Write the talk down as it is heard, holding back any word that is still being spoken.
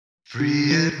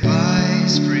Free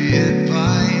advice,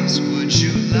 would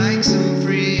you like some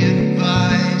free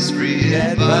advice?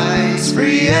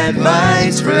 Free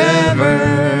advice forever.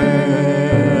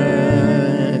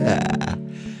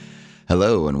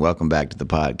 Hello and welcome back to the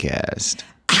podcast.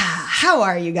 How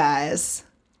are you guys?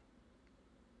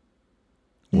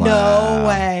 Wow. No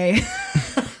way.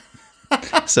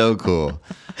 So cool.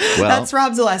 Well, That's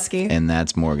Rob Zaleski. and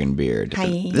that's Morgan Beard.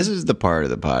 Hi. This is the part of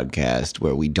the podcast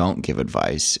where we don't give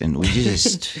advice and we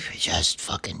just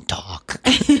fucking talk.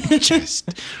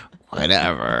 Just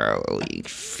whatever we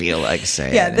feel like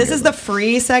saying. Yeah, this is the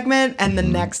free segment, and the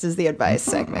next is the advice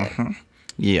segment.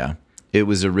 Yeah. It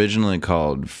was originally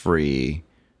called free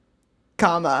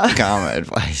Comma.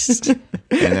 advice. And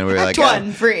then we were like, Act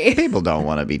one, free. people don't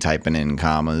want to be typing in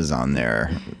commas on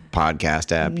their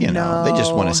podcast app. You know, they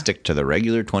just want to stick to the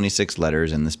regular 26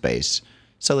 letters in the space.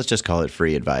 So let's just call it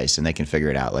free advice and they can figure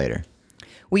it out later.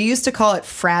 We used to call it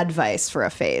Fradvice for a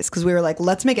phase because we were like,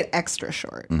 let's make it extra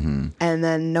short. Mm-hmm. And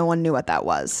then no one knew what that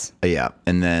was. Yeah.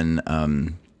 And then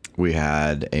we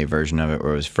had a version of it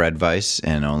where it was Fred Vice,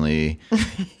 and only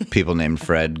people named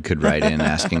Fred could write in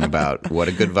asking about what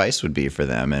a good vice would be for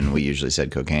them. And we usually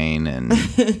said cocaine, and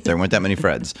there weren't that many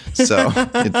Freds. So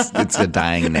it's a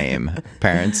dying name.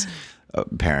 Parents,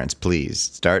 please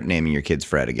start naming your kids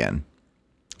Fred again.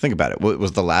 Think about it.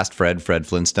 Was the last Fred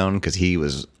Flintstone? Because he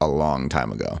was a long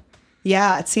time ago.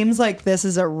 Yeah, it seems like this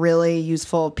is a really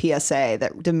useful PSA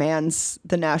that demands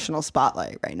the national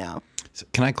spotlight right now. So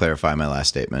can I clarify my last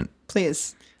statement?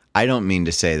 Please. I don't mean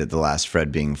to say that the last Fred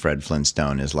being Fred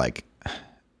Flintstone is like,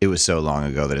 it was so long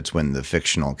ago that it's when the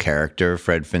fictional character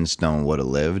Fred Flintstone would have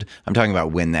lived. I'm talking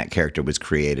about when that character was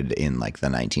created in like the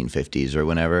 1950s or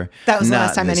whenever. That was the Not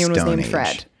last time anyone was Stone named Age.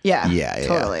 Fred. Yeah,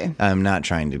 totally. Yeah. I'm not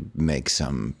trying to make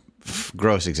some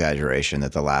gross exaggeration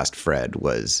that the last Fred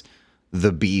was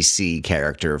the BC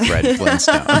character Fred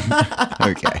Flintstone.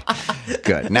 Okay,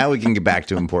 good. Now we can get back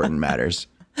to important matters.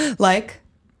 Like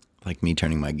me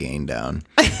turning my gain down.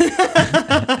 Can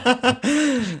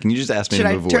you just ask me Should to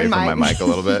I move away turn from my mine? mic a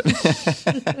little bit?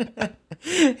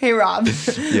 hey, Rob,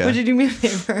 Yeah. would you do me a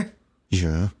favor?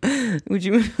 Yeah. Would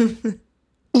you?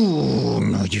 Oh,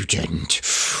 no, you didn't.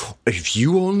 If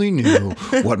you only knew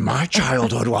what my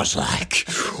childhood was like.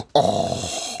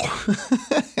 Oh.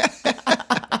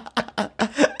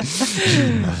 You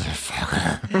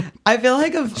motherfucker. I feel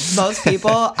like of most people,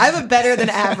 I have a better than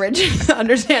average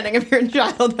understanding of your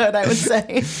childhood, I would say.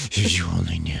 If you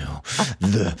only knew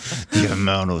the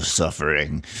amount of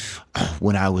suffering.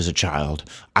 When I was a child,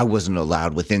 I wasn't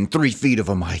allowed within 3 feet of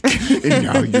a mic. And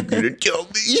now you're going to tell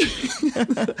me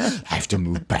I have to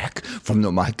move back from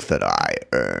the mic that I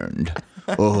earned.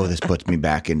 Oh, this puts me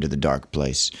back into the dark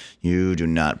place. You do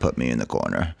not put me in the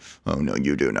corner. Oh, no,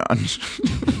 you do not.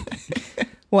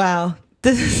 Wow.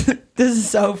 This is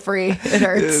so free. It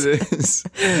hurts. It is.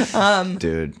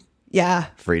 Dude, Yeah.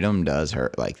 freedom does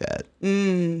hurt like that.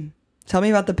 Tell me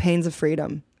about the pains of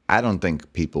freedom. I don't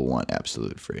think people want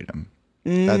absolute freedom.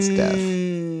 That's death.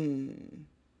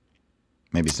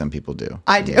 Maybe some people do.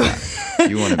 I do.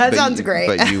 You want to, That sounds great.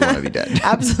 But you want to be dead.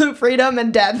 Absolute freedom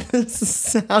and death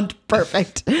sound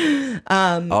perfect. All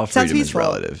sounds freedom is peaceful.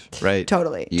 relative, right?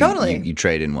 Totally. You, Totally. You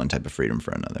trade in one type of freedom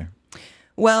for another.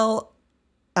 Well,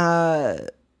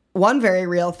 one very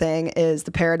real thing is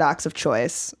the paradox of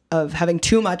choice, of having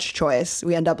too much choice.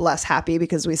 We end up less happy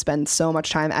because we spend so much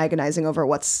time agonizing over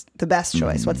what's the best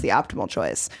choice, what's the optimal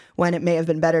choice, when it may have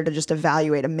been better to just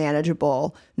evaluate a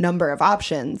manageable number of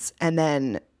options and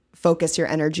then focus your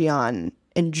energy on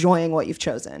enjoying what you've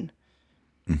chosen.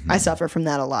 I suffer from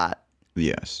that a lot.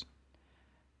 Yes.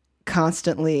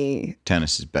 Constantly.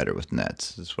 Tennis is better with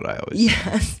nets. That's what I always say.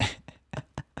 Yes.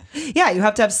 Yeah, you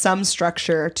have to have some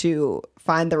structure to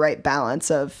find the right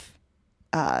balance of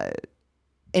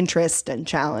interest and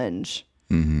challenge.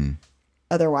 Mm-hmm.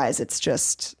 Otherwise, it's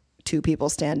just two people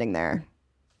standing there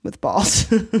with balls.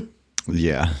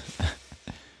 Yeah.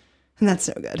 And that's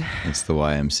no good. It's the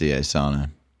YMCA sauna,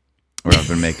 where I've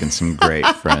been making some great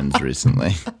friends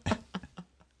recently.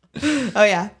 Oh,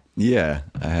 yeah. Yeah.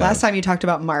 I have. Last time you talked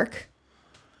about Mark.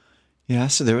 Yeah,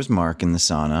 so there was Mark in the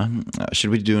sauna.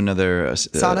 Should we do another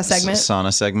Sauna segment?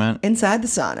 Sauna segment. Inside the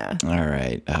sauna. All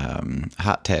right.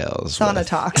 Hot Tales. Sauna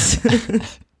talks.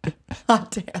 Hot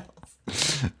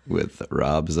tales. with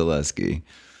Rob Zaleski.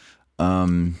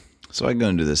 So I go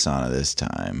into the sauna this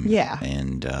time. Yeah.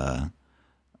 And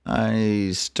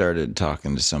I started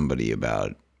talking to somebody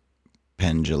about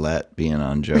Penn Jillette being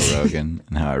on Joe Rogan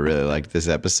and how I really liked this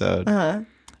episode. Uh-huh.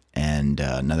 And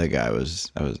another guy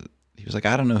he was like,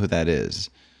 I don't know who that is.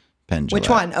 Penn Jillette. Which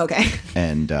one? Okay.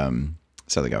 And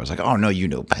So the guy was like, "Oh no, you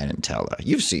know Penn and Teller.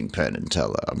 You've seen Penn and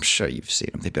Teller. I'm sure you've seen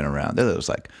them. They've been around. They're those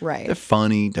like, Right. They're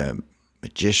funny. They're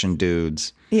magician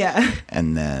dudes." Yeah.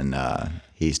 And then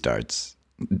he starts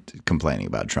complaining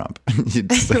about Trump.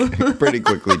 It's like pretty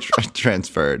quickly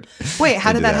transferred. Wait,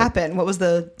 how did into that happen? What was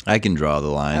the? I can draw the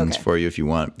lines Okay. for you if you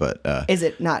want, but Is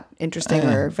it not interesting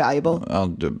or valuable?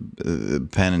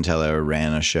 Penn and Teller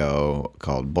ran a show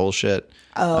called Bullshit.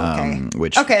 Oh, okay.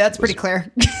 Which Okay, that's pretty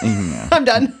clear. I'm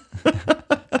done.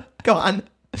 Go on.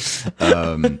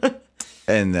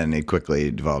 And then it quickly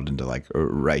devolved into like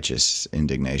righteous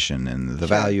indignation and the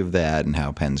value of that and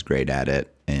how Penn's great at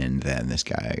it. And then this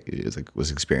guy was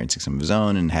experiencing some of his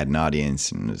own and had an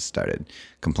audience and started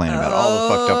complaining about all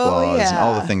the fucked up laws and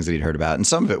all the things that he'd heard about. And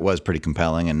some of it was pretty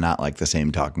compelling and not like the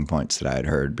same talking points that I had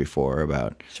heard before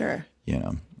about, Sure.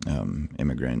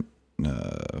 immigrant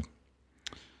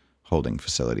holding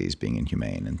facilities being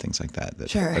inhumane and things like that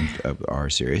Sure. are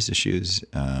serious issues.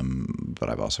 But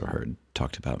I've also heard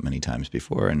talked about many times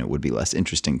before, and it would be less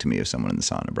interesting to me if someone in the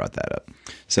sauna brought that up.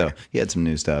 So he had some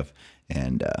new stuff,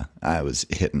 and I was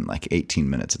hitting like 18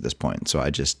 minutes at this point. So I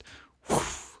just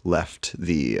left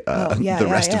the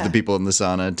rest of the people in the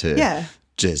sauna to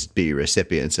just be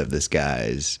recipients of this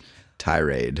guy's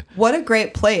tirade. What a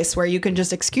great place where you can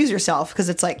just excuse yourself because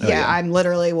it's like, I'm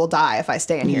literally will die if I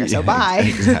stay in here. So bye.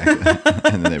 Exactly.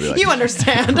 And then they'd be like, You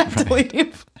understand. I have to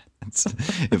leave.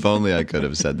 if only I could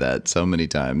have said that so many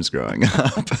times growing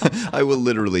up. I will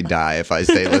literally die if I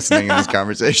stay listening to this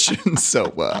conversation. So,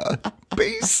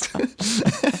 peace.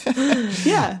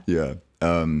 Yeah. Yeah.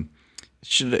 You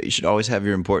should always have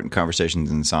your important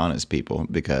conversations in saunas, people,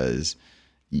 because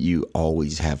you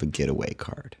always have a getaway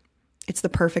card. It's the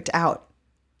perfect out.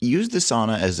 Use the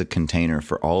sauna as a container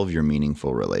for all of your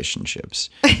meaningful relationships.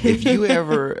 If you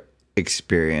ever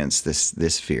experience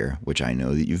this fear, which I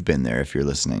know that you've been there if you're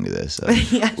listening to this,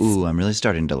 Yes. ooh, I'm really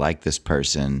starting to like this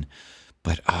person,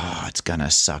 but it's going to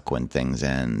suck when things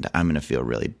end. I'm going to feel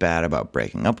really bad about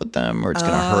breaking up with them, or it's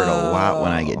going to hurt a lot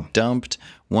when I get dumped.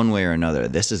 One way or another,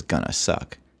 this is going to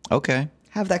suck. Okay.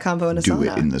 Have that convo in a Do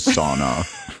sauna. it in the sauna.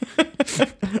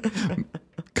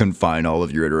 Confine all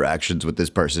of your interactions with this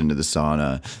person to the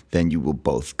sauna. Then you will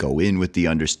both go in with the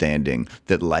understanding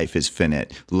that life is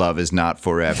finite. Love is not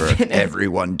forever.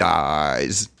 Everyone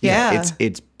dies. Yeah.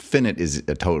 It's finite is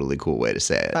a totally cool way to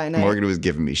say it. Finite. Morgan was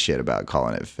giving me shit about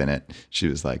calling it finite. She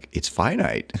was like, it's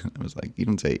finite. I was like, you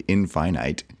don't say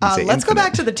infinite. You say Let's go infinite.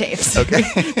 back to the tapes. Okay.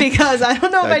 Because I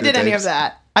don't know if Back I to the did any of tapes.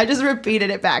 that. I just repeated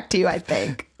it back to you, I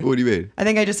think. What do you mean? I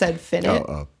think I just said finite.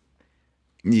 Oh.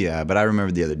 Yeah, but I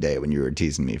remember the other day when you were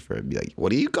teasing me for it, be like, what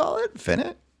do you call it?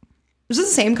 Finite? Was this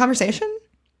the same conversation?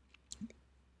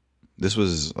 This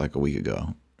was like a week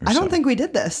ago. I don't think we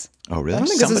did this. Oh, really? I don't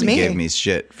think this was Somebody me. gave me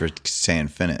shit for saying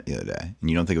finite the other day, and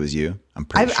you don't think it was you? I'm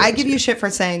pretty sure. I it was give you shit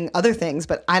for saying other things,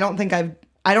 but I don't think I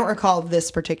don't recall this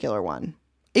particular one.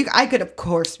 I could, of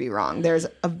course, be wrong. There's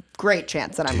a great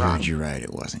chance that I'm Dude, wrong. you're right.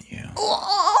 It wasn't you.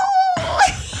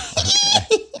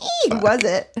 Who was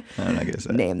it? I'm not gonna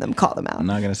say. Name them, call them out. I'm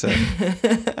not gonna say.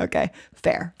 Okay,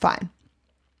 fair, fine.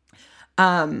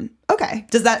 Okay.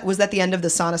 Was that the end of the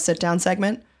sauna sit down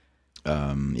segment?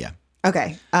 Yeah.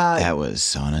 Okay. That was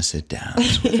Sauna Sit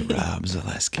Downs with Rob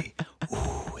Zaleski.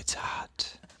 Ooh, it's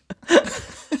hot.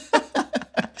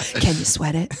 Can you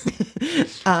sweat it?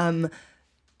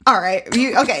 All right.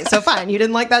 Okay, so fine. You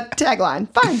didn't like that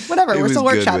tagline. Fine, whatever. We're was still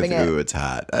good workshopping with, it. Ooh, it's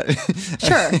hot.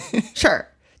 Sure.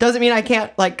 Doesn't mean I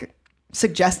can't like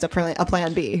suggest a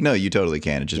plan B. No, you totally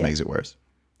can. It just makes it worse.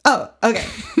 Oh, okay.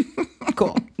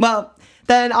 Cool. Well,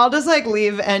 then I'll just like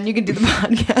leave and you can do the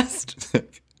podcast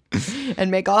and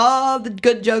make all the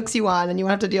good jokes you want and you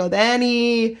won't have to deal with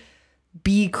any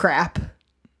bee crap.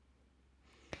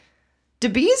 Do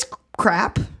bees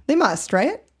crap? They must,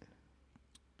 right?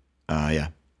 Yeah.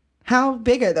 How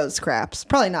big are those craps?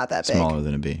 Probably not that big. Smaller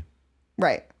than a bee.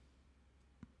 Right.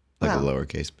 Like Wow. a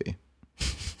lowercase b.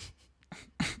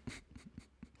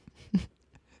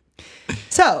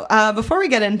 So, before we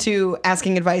get into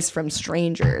asking advice from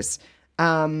strangers,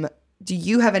 do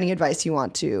you have any advice you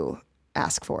want to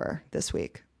ask for this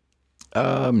week?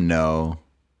 No.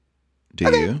 Do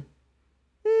you?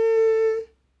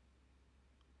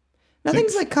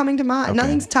 Nothing's like coming to mind. Okay.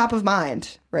 Nothing's top of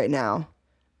mind right now.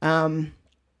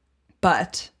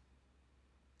 But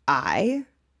I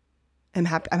am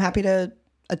happy. I'm happy to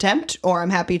attempt, or I'm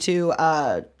happy to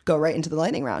go right into the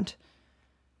lightning round.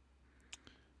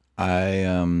 I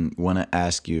want to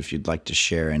ask you if you'd like to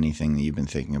share anything that you've been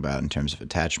thinking about in terms of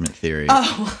attachment theory.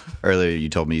 Oh. Earlier, you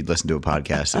told me you'd listened to a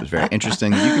podcast that was very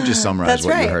interesting. You could just summarize That's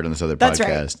what you right. heard on this other That's podcast.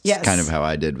 right. Yes. It's kind of how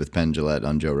I did with Penn Jillette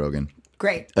on Joe Rogan.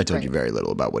 Great. I told you Great. very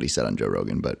little about what he said on Joe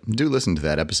Rogan, but do listen to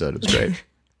that episode. It was great.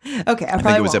 Okay, I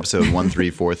think it was episode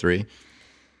 1343.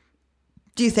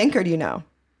 Do you think or do you know?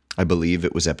 I believe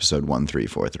it was episode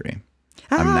 1343.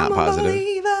 I'm not a positive.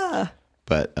 believer.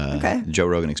 But Okay. Joe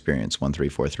Rogan Experience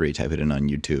 1343. Type it in on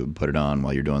YouTube. Put it on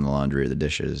while you're doing the laundry or the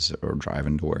dishes or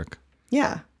driving to work.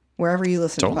 Yeah, wherever you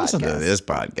listen Don't to podcasts. listen to this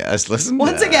podcast. Listen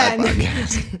Once to that again.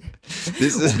 podcast.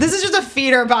 This is This is just a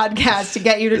feeder podcast to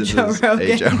get you to this Joe is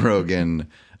Rogan. a Joe Rogan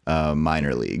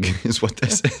minor league is what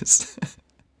this is.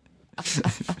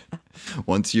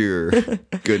 Once you're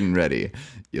good and ready,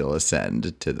 you'll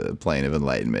ascend to the plane of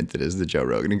enlightenment that is the Joe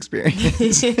Rogan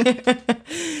Experience.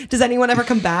 Does anyone ever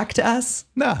come back to us?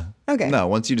 No. Okay. No,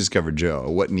 once you discover Joe,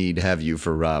 what need have you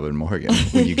for Rob and Morgan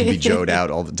when you can be Joe'd out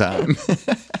all the time?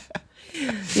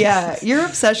 Yeah, your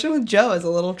obsession with Joe is a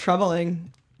little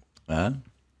troubling. Then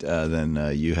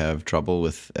you have trouble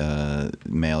with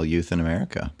male youth in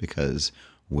America because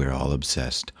we're all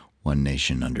obsessed. One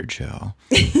nation under Joe.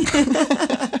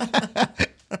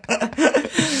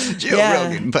 Joe Yeah.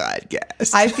 Rogan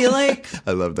podcast. I feel like,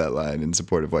 I love that line in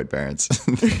support of white parents.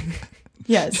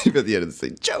 yes. At the end of the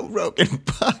thing, Joe Rogan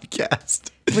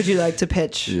podcast. Would you like to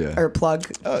pitch Yeah. or plug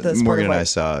the sport Morgan of and I white-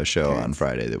 saw a show on parents.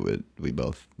 Friday that we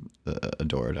both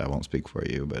adored. I won't speak for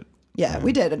you, but Yeah,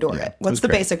 we did adore yeah, it. it What's was the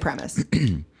great. basic premise?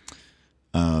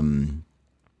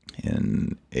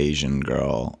 an Asian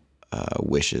girl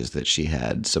wishes that she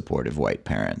had supportive white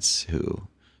parents who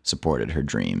supported her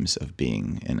dreams of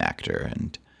being an actor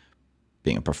and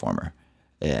being a performer.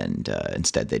 And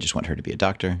instead, they just want her to be a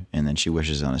doctor. And then she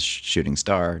wishes on a shooting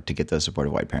star to get those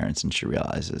supportive white parents. And she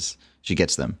realizes she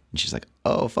gets them. And she's like,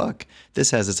 oh, fuck, this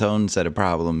has its own set of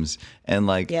problems. And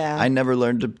like, Yeah. I never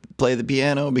learned to play the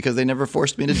piano because they never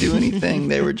forced me to do anything.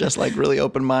 They were just like really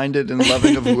open-minded and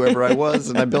loving of whoever I was.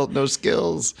 And I built no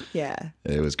skills. Yeah.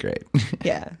 It was great.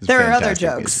 Yeah. It's a There are other fantastic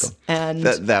jokes musical. and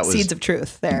That was- seeds of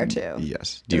truth there too.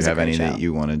 Yes. It Do you was a have great any show. that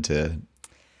you wanted to?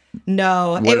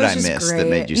 No, What it did was I just miss that great.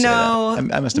 made you say no,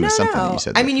 that? I must have missed something that you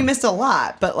said I that mean, you for. missed a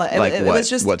lot, but like, Like it what? was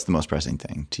just What's the most pressing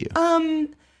thing to you?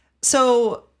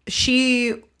 So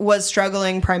she was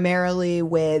struggling primarily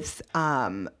with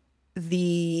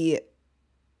the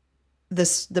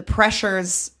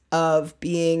pressures of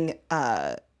being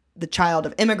the child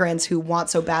of immigrants who want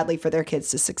so badly for their kids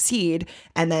to succeed,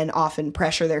 and then often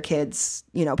pressure their kids,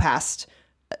 past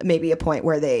maybe a point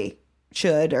where they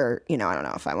should, or I don't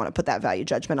know if I want to put that value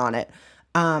judgment on it.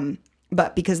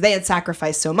 But because they had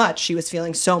sacrificed so much, she was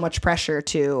feeling so much pressure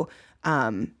to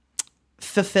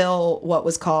fulfill what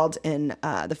was called in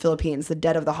the Philippines the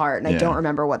debt of the heart, and I Yeah. don't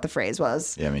remember what the phrase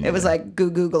was. Yeah, me it was neither. like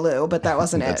goo goo galoo, but that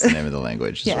wasn't That's it. the name of the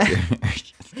language. is Yeah.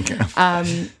 what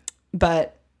you're-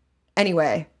 But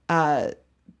anyway,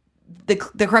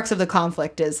 the crux of the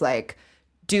conflict is like,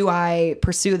 do I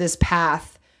pursue this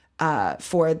path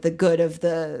for the good of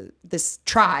this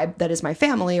tribe that is my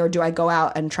family, or do I go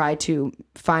out and try to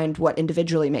find what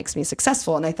individually makes me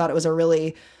successful? And I thought it was a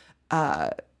really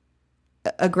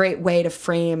a great way to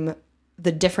frame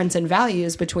the difference in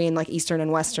values between like Eastern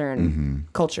and Western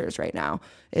cultures right now.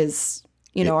 Is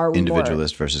are we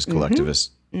individualist versus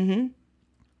collectivist?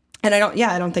 And I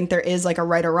don't think there is like a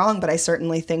right or wrong, but I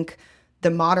certainly think the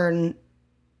modern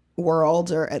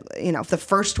world, or the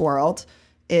first world,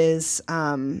 is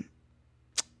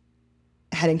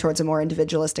heading towards a more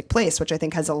individualistic place, which I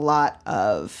think has a lot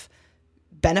of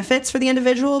benefits for the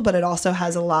individual, but it also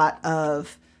has a lot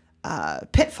of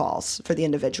pitfalls for the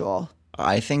individual,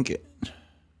 I think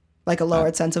like a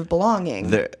lowered sense of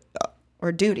belonging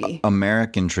or duty.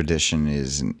 American tradition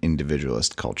is an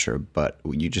individualist culture, but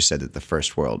you just said that the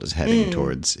first world is heading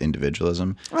towards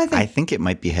individualism. I think it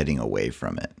might be heading away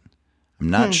from it. I'm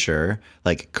not sure.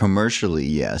 Like commercially,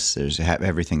 yes, there's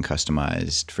everything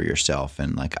customized for yourself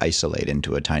and like isolate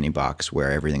into a tiny box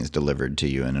where everything's delivered to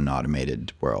you in an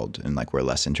automated world, and like we're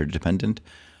less interdependent.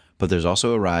 But there's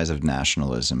also a rise of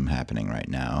nationalism happening right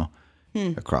now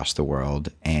across the world,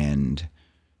 and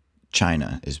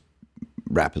China is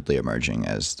rapidly emerging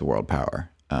as the world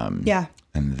power. Yeah,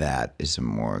 And that is a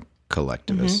more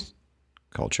collectivist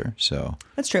culture. So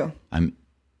that's true.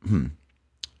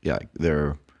 yeah,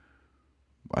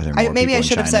 are there more maybe people I in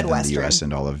should have China said than the Western. U.S.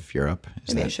 and all of Europe?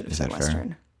 Maybe I should have said fair?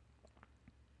 Western.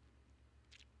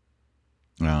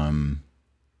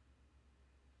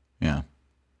 Yeah.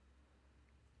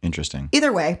 Interesting.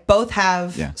 Either way, both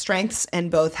have Yeah. strengths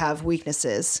and both have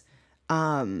weaknesses.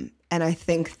 And I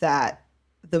think that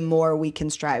the more we can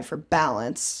strive for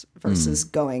balance versus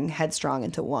going headstrong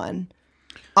into one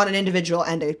on an individual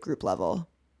and a group level.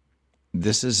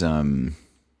 This is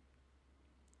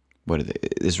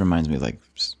this reminds me of like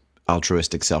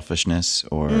altruistic selfishness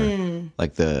or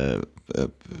like the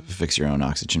fix your own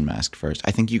oxygen mask first.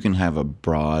 I think you can have a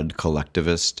broad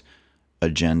collectivist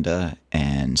agenda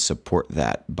and support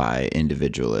that by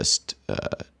individualist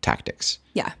tactics.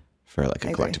 Yeah. For like a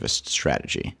agree. collectivist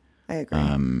strategy. I agree.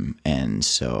 And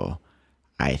so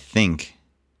I think,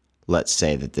 let's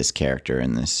say that this character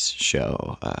in this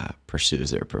show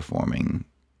pursues their performing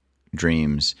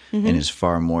dreams and is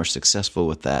far more successful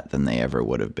with that than they ever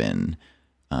would have been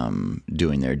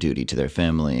doing their duty to their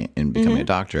family and becoming a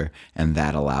doctor. And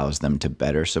that allows them to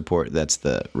better support. That's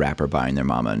the rapper buying their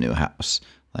mama a new house.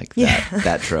 Like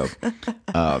that trope.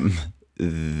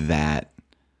 That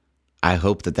I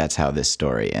hope that that's how this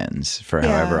story ends. For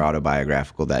however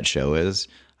autobiographical that show is,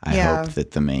 I hope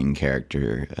that the main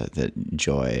character, that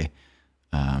Joy,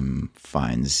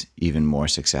 finds even more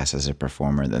success as a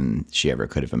performer than she ever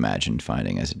could have imagined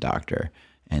finding as a doctor,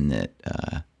 and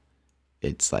that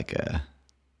it's like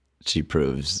she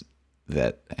proves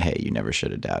that, hey, you never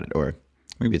should have doubted, or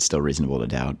maybe it's still reasonable to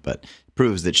doubt, but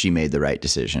proves that she made the right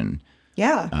decision.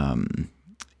 Yeah.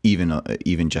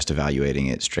 Even just evaluating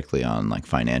it strictly on like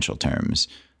financial terms,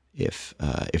 if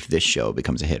this show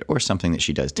becomes a hit, or something that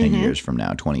she does 10 years from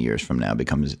now, 20 years from now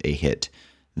becomes a hit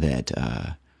that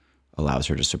allows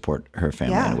her to support her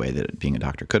family in a way that being a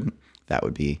doctor couldn't, that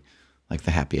would be like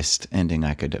the happiest ending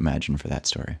I could imagine for that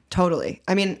story. Totally.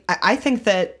 I mean, I think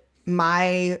that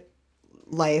my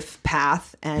life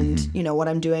path and, what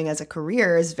I'm doing as a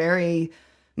career is very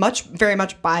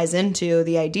much buys into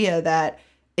the idea that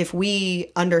if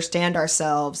we understand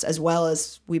ourselves as well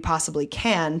as we possibly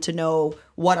can to know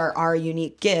what are our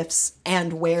unique gifts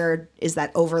and where is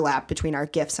that overlap between our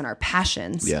gifts and our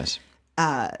passions, Yes.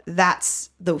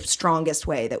 That's the strongest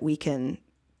way that we can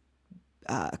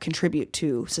contribute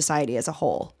to society as a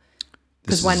whole.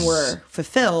 Because when we're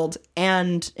fulfilled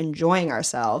and enjoying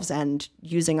ourselves and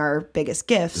using our biggest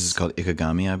gifts. This is called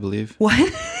Ikigami, I believe. What?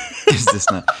 Is this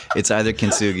not? It's either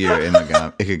Kintsugi or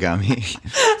Ikigami.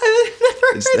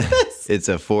 It's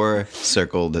a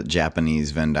 4-circled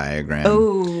Japanese Venn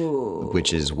diagram,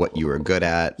 which is what you are good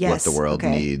at, what the world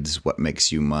needs, what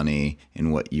makes you money,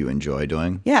 and what you enjoy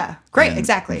doing. Yeah, great, And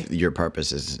exactly. Your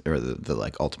purpose is, or the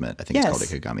like ultimate, I think it's called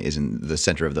Ikigami, is in the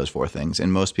center of those 4 things.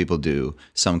 And most people do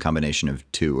some combination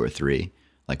of 2 or 3,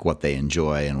 like what they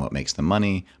enjoy and what makes them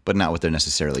money, but not what they're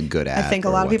necessarily good at. I think a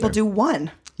lot of people do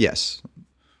one. Yes.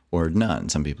 Or none.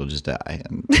 Some people just die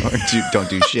or don't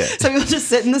do shit. Some people just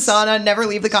sit in the sauna, never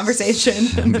leave the conversation,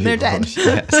 and then they're dead.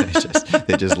 Yes,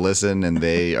 they just listen and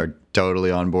they are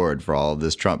totally on board for all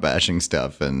this Trump bashing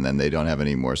stuff, and then they don't have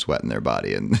any more sweat in their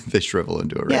body and they shrivel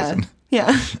into a raisin.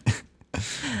 Yeah.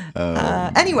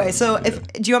 Anyway, so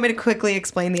do you want me to quickly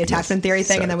explain the attachment theory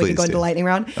thing, and then we can go into lightning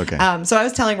round? Okay. So I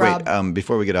was telling Rob. Wait,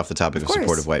 before we get off the topic of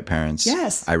supportive white parents,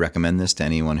 yes, I recommend this to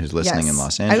anyone who's listening in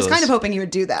Los Angeles. I was kind of hoping you would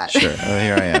do that. Sure.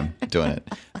 Here I am doing it.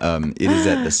 It is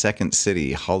at the Second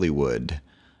City, Hollywood,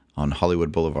 on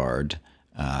Hollywood Boulevard,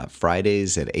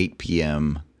 Fridays at 8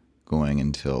 p.m. going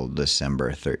until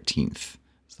December 13th.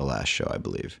 It's the last show, I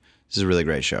believe. This is a really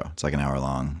great show. It's like an hour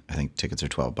long. I think tickets are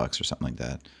 $12 or something like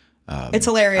that. It's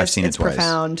hilarious. I've seen it twice.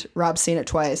 Profound. Rob's seen it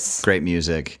twice. Great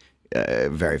music,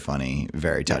 very funny,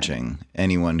 very touching.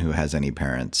 Anyone who has any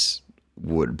parents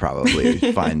would probably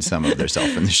find some of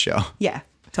themselves in the show. Yeah,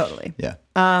 totally. Yeah.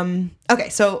 Okay,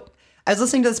 so I was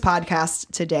listening to this podcast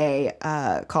today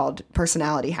called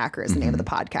Personality Hacker is the name of the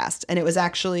podcast. And it was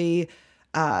actually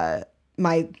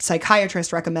my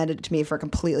psychiatrist recommended it to me for a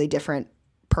completely different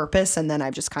purpose. And then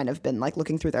I've just kind of been like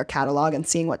looking through their catalog and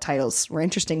seeing what titles were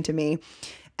interesting to me.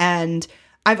 And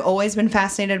I've always been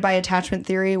fascinated by attachment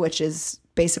theory, which is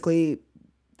basically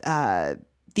the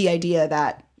idea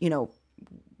that,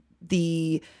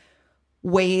 the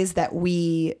ways that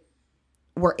we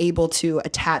were able to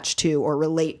attach to or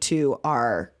relate to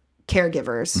our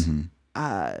caregivers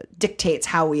dictates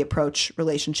how we approach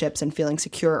relationships and feeling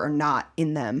secure or not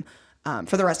in them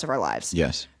for the rest of our lives.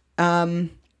 Yes. And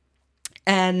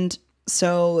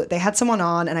so they had someone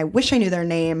on, and I wish I knew their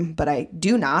name, but I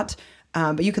do not.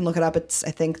 But you can look it up.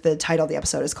 I think the title of the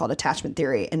episode is called Attachment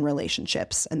Theory in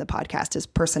Relationships, and the podcast is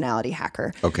Personality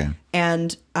Hacker. Okay.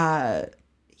 And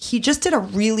he just did a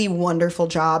really wonderful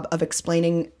job of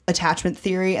explaining attachment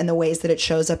theory and the ways that it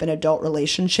shows up in adult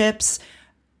relationships.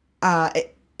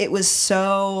 It was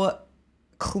so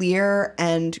clear,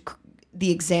 and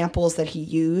the examples that he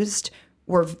used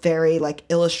were very like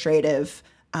illustrative,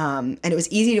 and it was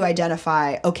easy to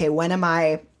identify. Okay, when am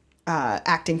I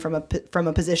acting from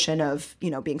a position of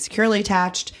being securely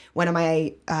attached? When am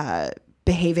I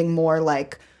behaving more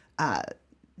like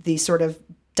the sort of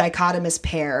dichotomous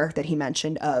pair that he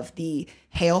mentioned of the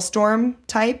hailstorm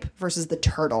type versus the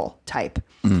turtle type.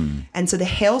 And so the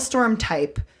hailstorm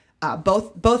type,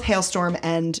 both hailstorm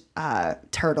and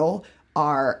turtle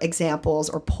are examples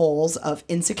or poles of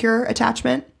insecure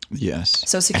attachment. Yes.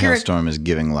 So a secure- hailstorm is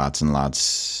giving lots and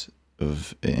lots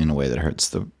of in a way that hurts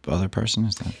the other person.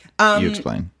 Is that you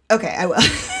explain? Okay, I will.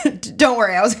 Don't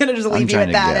worry. I was going to just leave you trying at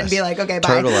to that guess. and be like, okay, bye.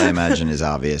 Turtle, I imagine, is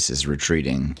obvious, is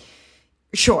retreating.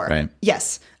 Sure. Right.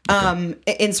 Yes.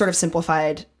 In sort of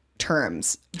simplified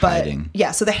terms. But Hiding.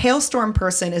 yeah, so the hailstorm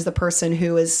person is the person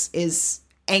who is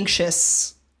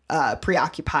anxious,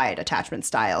 preoccupied attachment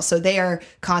style. So they are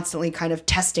constantly kind of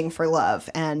testing for love.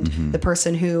 And the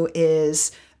person who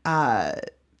is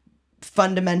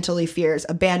fundamentally fears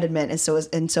abandonment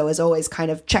and so is always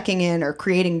kind of checking in or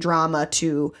creating drama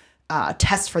to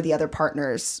test for the other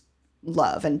partner's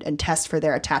love and test for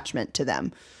their attachment to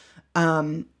them.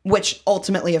 Which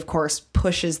ultimately, of course,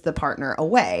 pushes the partner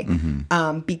away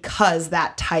because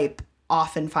that type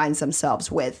often finds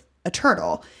themselves with a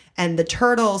turtle. And the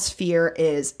turtle's fear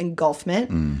is engulfment.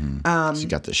 So you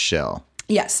got the shell.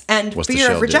 Yes. And What's the fear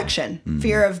shell of do? rejection,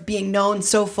 fear of being known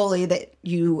so fully that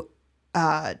you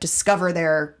discover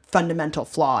their fundamental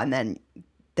flaw and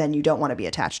then you don't want to be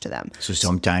attached to them. So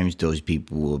sometimes those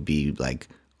people will be like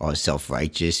all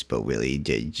self-righteous, but really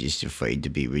they're just afraid to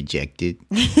be rejected.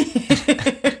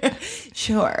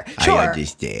 Sure. I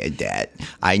understand that.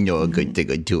 I know a good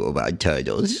thing or two about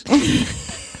turtles.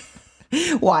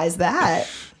 Why is that?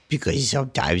 Because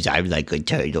sometimes I'm like a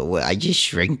turtle where I just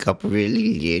shrink up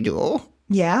really little.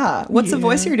 Yeah. What's the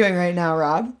voice you're doing right now,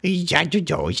 Rob? I don't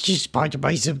know. It's just part of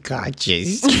my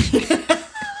subconscious.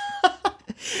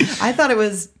 I thought it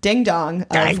was Ding Dong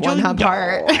of One Hump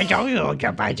Heart. I don't know.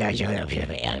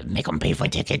 Make them pay for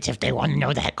tickets if they want to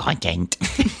know that content.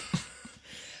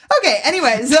 Okay,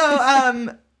 anyway, so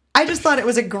I just thought it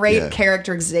was a great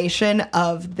characterization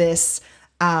of this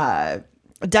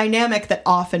dynamic that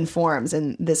often forms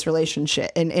in this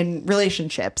relationship, in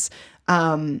relationships.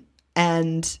 And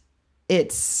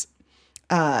it's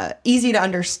easy to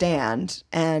understand,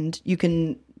 and you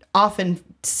can often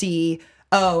see,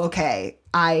 oh, okay,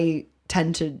 I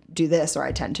tend to do this or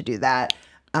I tend to do that.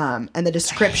 And the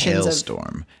descriptions of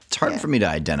Hailstorm. It's hard for me to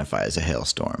identify as a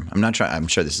hailstorm. I'm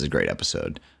sure this is a great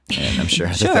episode, and I'm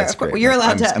sure Sure, that's of course. great. You're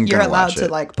allowed to- I'm you're gonna allowed watch to,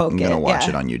 it. like, poke I'm gonna it, watch yeah.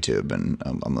 it on YouTube, and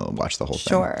I'm gonna watch the whole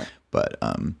thing. Sure. But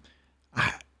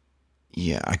I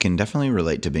can definitely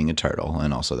relate to being a turtle,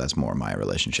 and also that's more my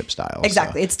relationship style.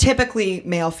 exactly. It's typically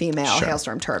male, female, Sure.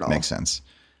 hailstorm, turtle. Makes sense.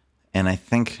 And I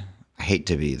hate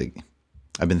to be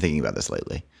I've been thinking about this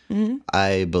lately. Mm-hmm.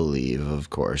 I believe, of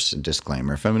course,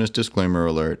 disclaimer, feminist disclaimer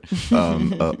alert.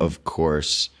 Of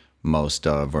course, most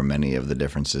of or many of the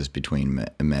differences between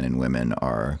men and women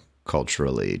are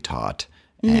culturally taught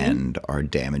and are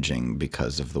damaging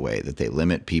because of the way that they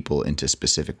limit people into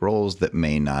specific roles that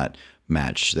may not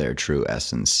match their true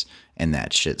essence. And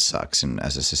that shit sucks. And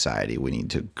as a society, we need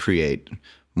to create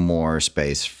more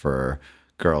space for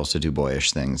girls to do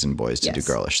boyish things and boys to do Yes.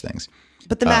 girlish things.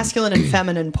 But the masculine and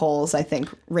feminine poles, I think,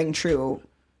 ring true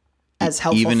as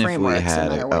helpful Even if we frameworks, had no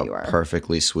matter where a you are.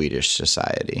 perfectly Swedish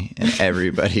society and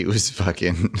everybody was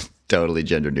fucking totally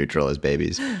gender neutral as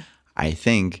babies, I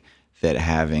think that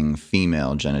having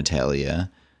female genitalia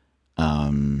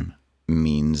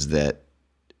means that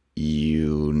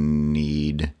you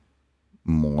need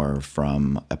more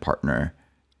from a partner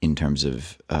in terms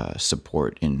of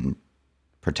support in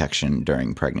protection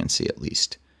during pregnancy, at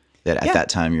least. That at that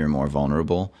time you're more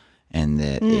vulnerable, and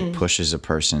that it pushes a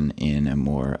person in a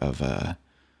more of a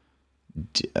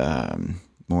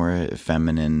more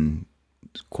feminine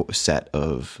set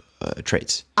of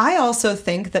traits. I also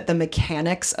think that the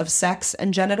mechanics of sex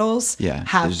and genitals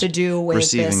have there's to do with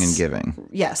receiving this, and giving.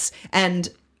 Yes, and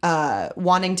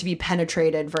wanting to be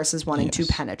penetrated versus wanting to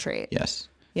penetrate. Yes.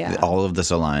 Yeah. All of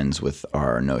this aligns with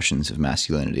our notions of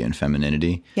masculinity and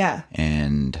femininity. Yeah.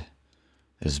 And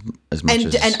as much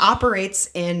And as operates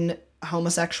in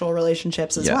homosexual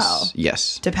relationships as well,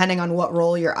 Yes. depending on what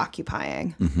role you're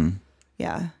occupying. Mm-hmm.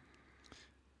 Yeah.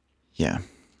 Yeah.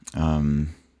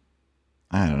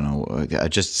 I don't know.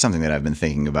 Just something that I've been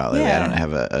thinking about lately. Yeah. I don't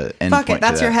have a end Fuck point it.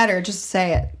 That's to your that. header. Just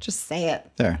say it. Just say it.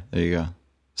 There you go.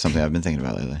 Something I've been thinking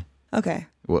about lately. Okay.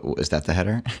 What is that the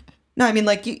header? No, I mean,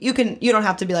 like you don't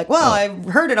have to be like, well, I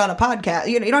heard it on a podcast.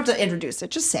 You don't have to introduce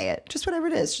it. Just say it. Just whatever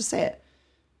it is. Just say it.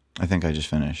 I think I just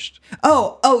finished.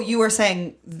 Oh, you were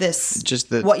saying this. Just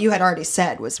that. What you had already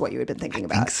said was what you had been thinking I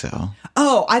about. think so.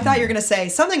 Oh, I thought you were going to say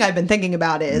something I've been thinking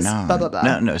about is blah, blah,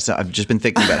 blah. No. So I've just been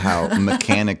thinking about how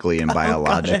mechanically and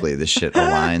biologically this shit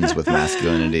aligns with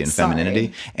masculinity and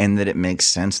femininity, and that it makes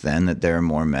sense then that there are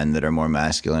more men that are more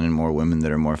masculine and more women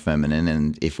that are more feminine.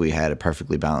 And if we had a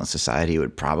perfectly balanced society, it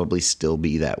would probably still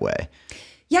be that way.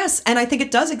 Yes, and I think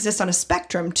it does exist on a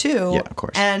spectrum too. Yeah, of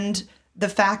course. And the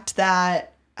fact that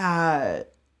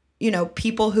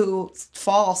people who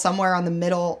fall somewhere on the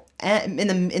middle in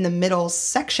the middle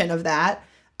section of that,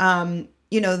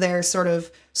 their sort of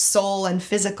soul and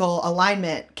physical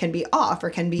alignment can be off or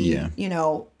can be,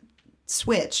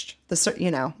 switched.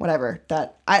 Whatever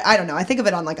that I don't know. I think of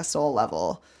it on like a soul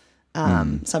level.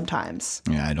 Sometimes.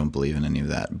 Yeah, I don't believe in any of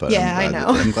that, but yeah, I know.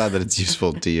 I'm glad that it's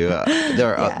useful to you.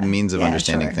 There are means of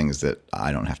understanding sure. things that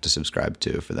I don't have to subscribe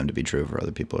to for them to be true, for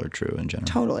other people are true in general.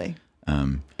 Totally.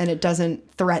 And it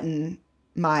doesn't threaten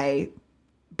my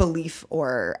belief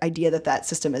or idea that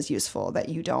system is useful, that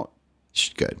you don't.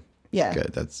 Good. Yeah.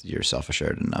 Good. You're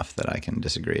self-assured enough that I can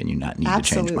disagree and you not need to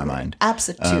change my mind.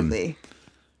 Absolutely.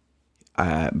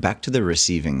 Back to the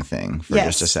receiving thing for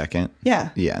just a second. Yeah.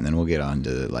 Yeah, and then we'll get on to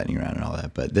the lightning round and all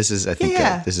that. But this is, I think,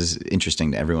 this is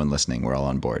interesting to everyone listening. We're all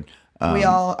on board. We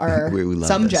all are we love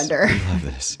some this. gender. We love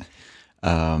this.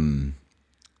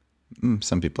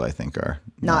 Some people I think are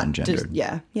Not non-gendered.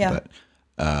 just,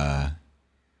 But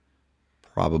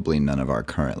probably none of our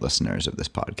current listeners of this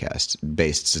podcast.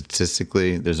 Based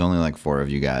statistically, there's only like 4 of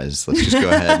you guys. Let's just go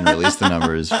ahead and release the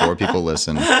numbers. 4 people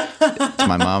listen. It's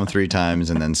my mom 3 times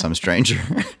and then some stranger.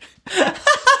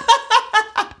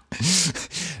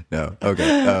 No.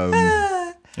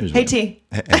 Okay. Hey, T.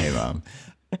 Hey, Mom.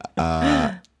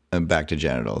 And back to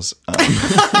genitals.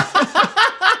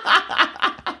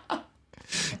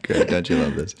 Great. Don't you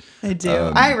love this? I do.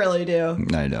 I really do.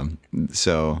 I know.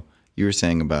 So you were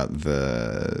saying about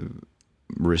the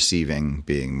receiving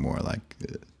being more like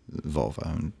vulva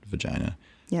and vagina.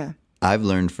 Yeah. I've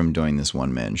learned from doing this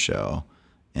one-man show,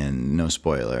 and no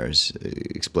spoilers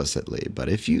explicitly, but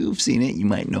if you've seen it, you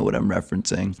might know what I'm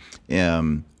referencing.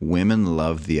 Women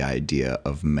love the idea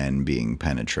of men being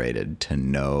penetrated to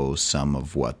know some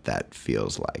of what that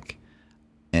feels like.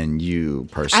 And you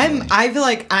personally... I feel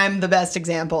like I'm the best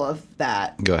example of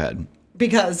that. Go ahead.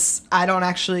 Because I don't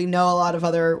actually know a lot of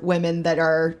other women that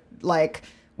are like,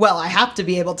 well, I have to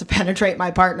be able to penetrate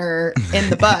my partner in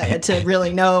the butt to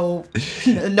really know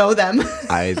them.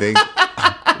 I think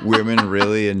women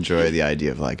really enjoy the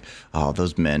idea of like, oh,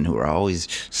 those men who are always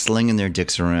slinging their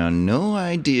dicks around, no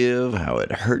idea of how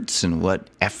it hurts and what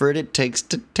effort it takes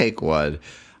to take one.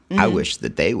 I wish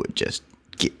that they would just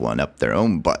get one up their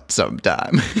own butt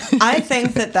sometime. I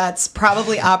think that's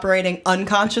probably operating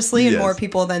unconsciously in more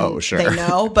people than they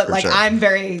know. But like, I'm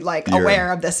very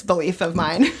aware of this belief of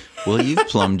mine. Well, you've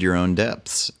plumbed your own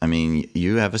depths. I mean,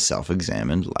 you have a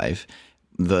self-examined life.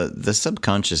 The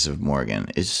subconscious of Morgan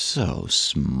is so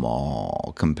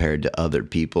small compared to other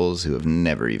people's who have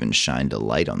never even shined a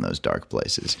light on those dark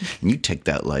places. And you take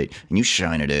that light and you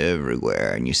shine it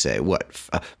everywhere and you say, what,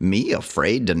 me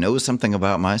afraid to know something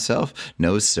about myself?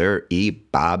 No, sir,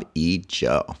 Bob E.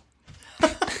 Joe.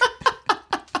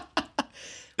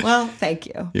 Well, thank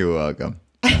you. You're welcome.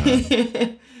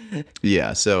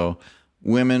 Yeah, so...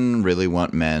 women really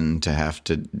want men to have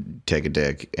to take a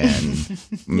dick, and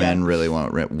men really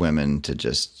want women to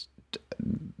just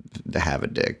have a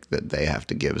dick that they have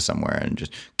to give somewhere. And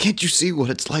just, can't you see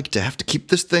what it's like to have to keep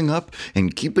this thing up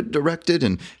and keep it directed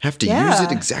and have to use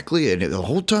it exactly? And the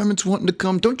whole time it's wanting to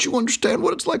come. Don't you understand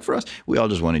what it's like for us? We all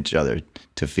just want each other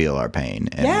to feel our pain.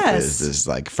 And there's this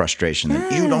like frustration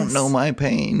that you don't know my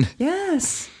pain.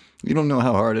 Yes. You don't know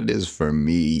how hard it is for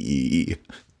me.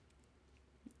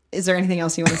 Is there anything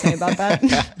else you want to say about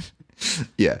that?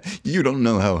 Yeah. You don't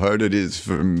know how hard it is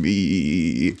for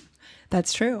me.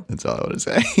 That's true. That's all I want to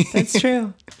say. That's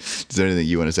true. Is there anything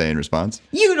you want to say in response?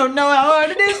 You don't know how hard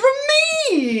it is for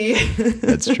me.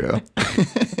 That's true.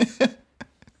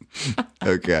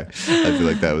 Okay. I feel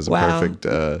like that was a perfect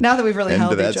now that we've really end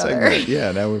held to that each other. segment.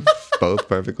 Yeah, now we're both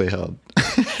perfectly held.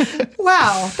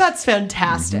 Wow, that's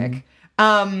fantastic.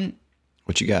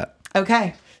 What you got?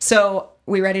 Okay. So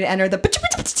we ready to enter the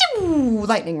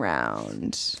lightning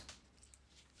round?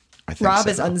 I think Rob so.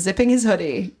 is unzipping his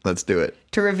hoodie Let's do it.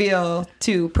 to reveal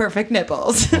 2 perfect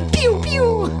nipples. Pew, pew.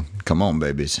 Oh, come on,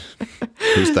 babies.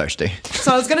 Who's thirsty?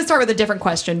 So I was going to start with a different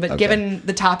question, but given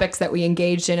the topics that we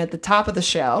engaged in at the top of the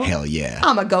show, Hell yeah.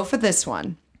 I'm going to go for this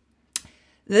one.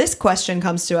 This question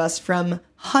comes to us from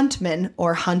Huntman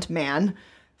or Huntman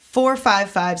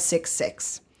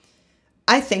 45566.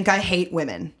 I think I hate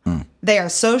women. They are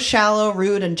so shallow,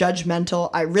 rude, and judgmental.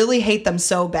 I really hate them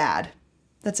so bad.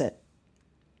 That's it.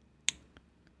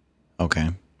 Okay.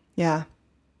 Yeah.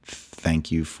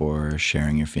 Thank you for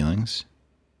sharing your feelings.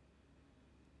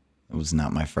 It was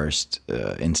not my first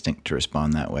instinct to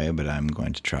respond that way, but I'm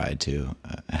going to try to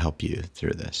help you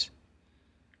through this.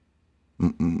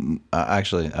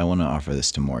 Actually, I want to offer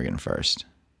this to Morgan first.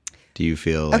 Do you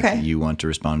feel like you want to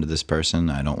respond to this person?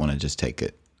 I don't want to just take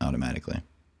it automatically.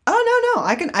 Oh, no.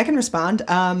 I can respond.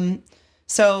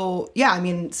 So, yeah, I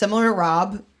mean, similar to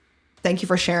Rob, thank you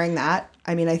for sharing that.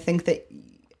 I mean, I think that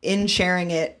in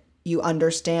sharing it, you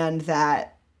understand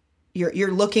that you're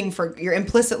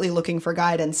implicitly looking for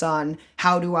guidance on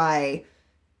how do I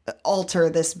alter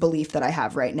this belief that I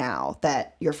have right now,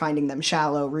 that you're finding them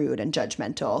shallow, rude, and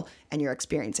judgmental, and you're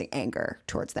experiencing anger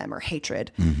towards them or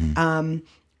hatred.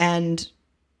 And,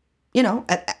 you know,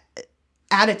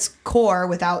 at its core,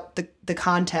 without the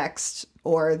context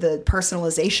or the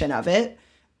personalization of it,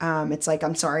 it's like,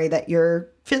 I'm sorry that you're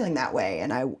feeling that way.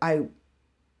 And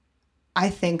I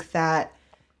think that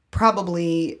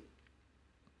probably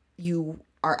you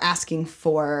are asking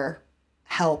for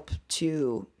help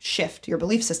to shift your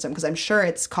belief system, because I'm sure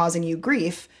it's causing you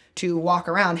grief to walk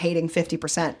around hating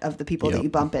 50% of the people that you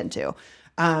bump into.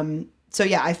 So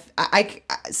yeah, I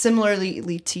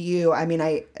similarly to you, I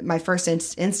mean, my first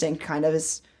instinct kind of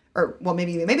is, or well,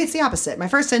 maybe it's the opposite. My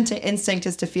first instinct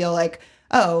is to feel like,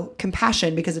 oh,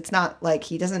 compassion, because it's not like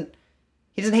he doesn't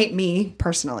hate me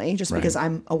personally just because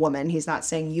I'm a woman. He's not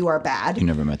saying you are bad. You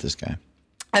never met this guy.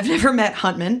 I've never met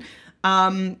Huntman.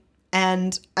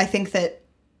 And I think that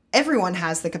everyone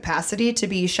has the capacity to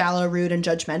be shallow, rude, and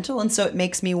judgmental. And so it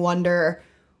makes me wonder,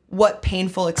 what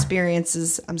painful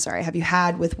experiences, have you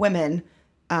had with women,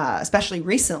 especially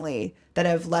recently, that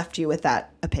have left you with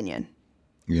that opinion?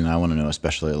 You know, I want to know,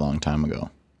 especially a long time ago.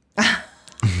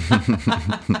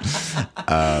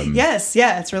 Yes,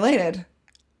 yeah, it's related.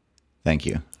 Thank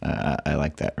you. I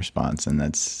like that response, and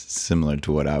that's similar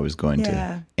to what I was going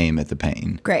to aim at the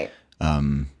pain. Great.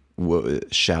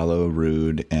 Shallow,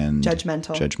 rude, and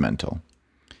judgmental.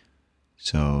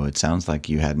 So it sounds like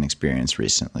you had an experience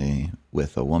recently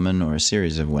with a woman or a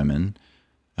series of women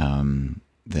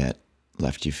that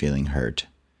left you feeling hurt.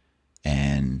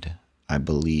 And I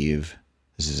believe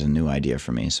this is a new idea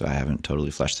for me, so I haven't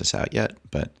totally fleshed this out yet,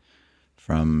 but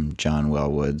from John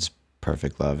Wellwood's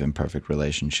Perfect Love, Imperfect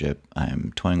Relationship,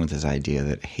 I'm toying with this idea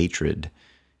that hatred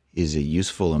is a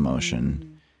useful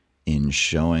emotion in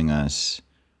showing us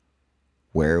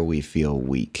where we feel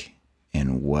weak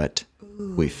and what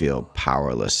we feel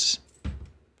powerless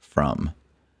from.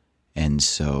 And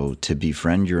so to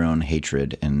befriend your own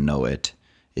hatred and know it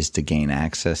is to gain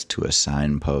access to a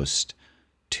signpost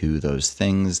to those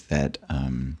things that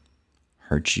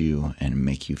hurt you and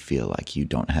make you feel like you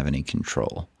don't have any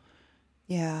control.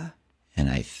 Yeah. And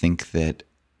I think that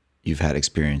you've had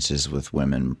experiences with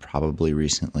women probably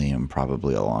recently and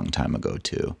probably a long time ago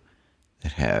too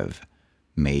that have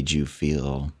made you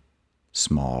feel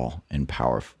small and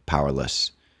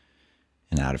powerless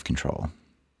and out of control.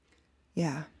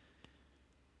 Yeah.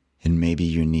 And maybe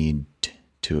you need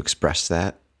to express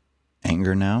that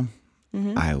anger now.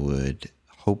 I would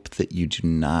hope that you do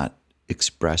not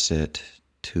express it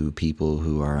to people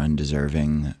who are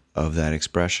undeserving of that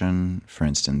expression. For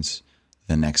instance,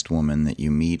 the next woman that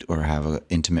you meet or have an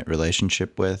intimate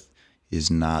relationship with is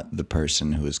not the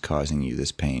person who is causing you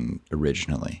this pain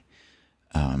originally.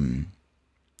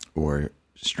 Or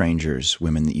strangers,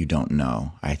 women that you don't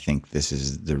know. I think this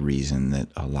is the reason that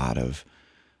a lot of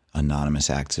anonymous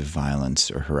acts of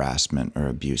violence or harassment or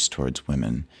abuse towards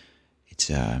women, it's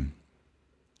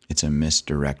a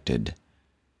misdirected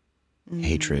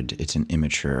hatred. It's an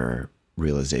immature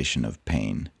realization of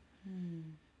pain.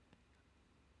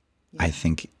 I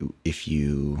think if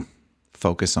you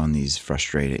focus on these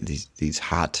frustrated, these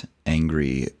hot,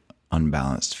 angry,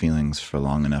 unbalanced feelings for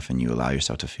long enough and you allow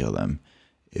yourself to feel them,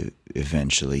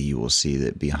 eventually you will see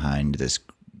that behind this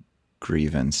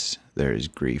grievance, there is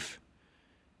grief.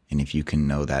 And if you can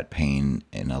know that pain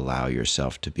and allow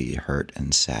yourself to be hurt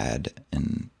and sad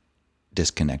and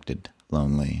disconnected,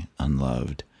 lonely,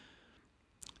 unloved,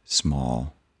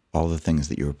 small, all the things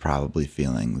that you were probably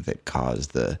feeling that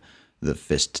caused the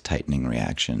fist tightening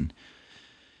reaction.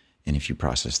 And if you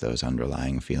process those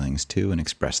underlying feelings too and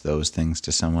express those things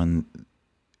to someone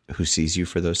who sees you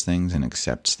for those things and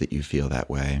accepts that you feel that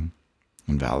way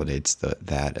and validates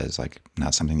that as like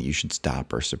not something that you should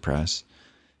stop or suppress,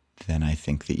 then I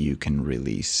think that you can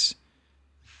release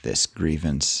this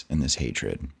grievance and this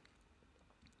hatred.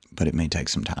 But it may take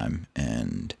some time.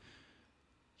 And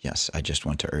yes, I just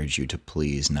want to urge you to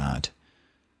please not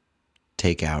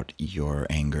take out your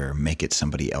anger, make it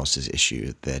somebody else's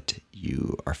issue that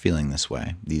you are feeling this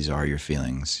way. These are your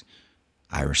feelings.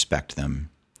 I respect them.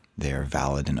 They are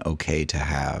valid and okay to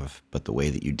have, but the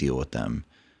way that you deal with them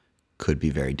could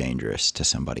be very dangerous to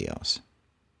somebody else.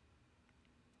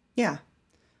 Yeah.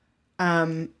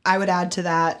 I would add to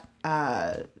that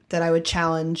that I would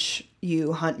challenge you,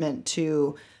 Huntman,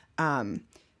 to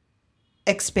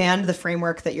expand the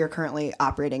framework that you're currently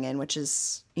operating in, which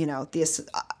is,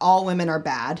 all women are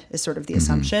bad is sort of the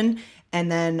assumption.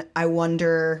 And then I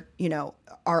wonder,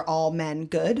 are all men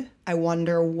good? I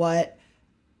wonder what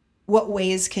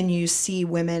ways can you see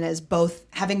women as both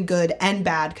having good and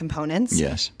bad components?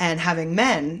 Yes.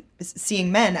 And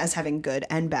seeing men as having good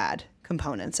and bad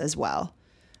components as well.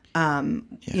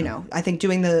 I think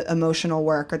doing the emotional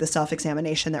work or the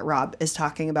self-examination that Rob is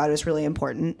talking about is really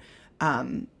important.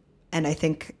 And I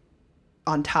think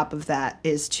on top of that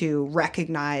is to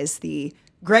recognize the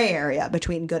gray area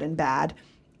between good and bad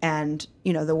and,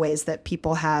 the ways that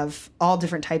people have all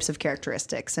different types of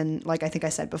characteristics. And like I think I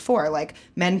said before, like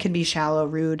men can be shallow,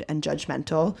 rude, and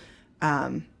judgmental,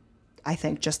 I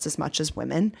think just as much as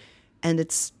women. And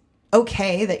it's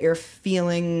okay that you're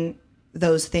feeling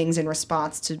those things in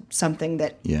response to something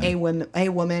that a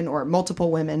woman or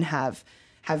multiple women have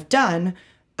done.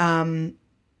 But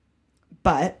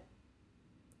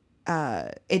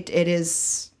it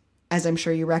is, as I'm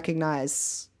sure you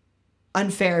recognize,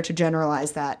 unfair to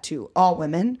generalize that to all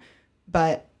women,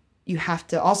 but you have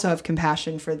to also have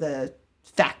compassion for the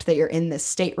fact that you're in this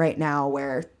state right now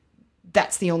where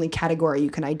that's the only category you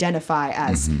can identify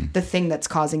as the thing that's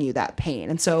causing you that pain.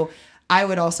 And so I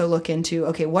would also look into,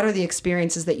 okay, what are the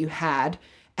experiences that you had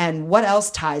and what else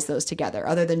ties those together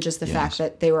other than just the fact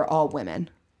that they were all women?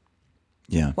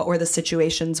 Yeah. What were the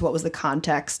situations? What was the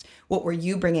context? What were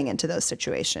you bringing into those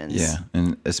situations? Yeah,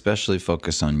 and especially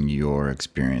focus on your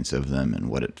experience of them and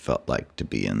what it felt like to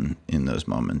be in those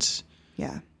moments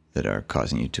that are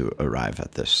causing you to arrive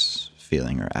at this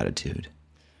feeling or attitude.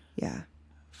 Yeah.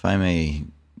 If I may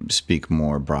speak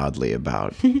more broadly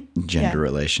about gender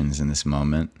relations in this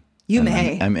moment. You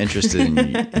may. I'm interested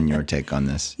in your take on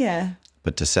this. Yeah.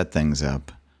 But to set things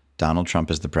up, Donald Trump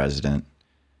is the president.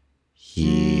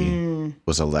 He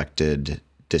was elected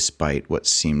despite what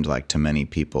seemed like to many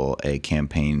people a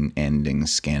campaign-ending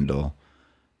scandal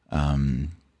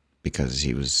because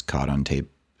he was caught on tape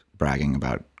bragging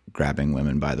about grabbing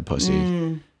women by the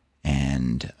pussy.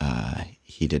 And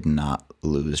he did not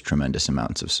lose tremendous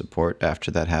amounts of support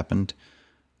after that happened.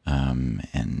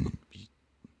 And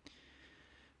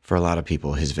for a lot of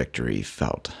people, his victory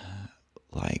felt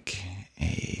like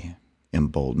a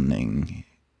emboldening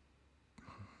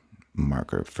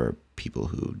marker for people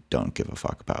who don't give a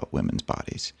fuck about women's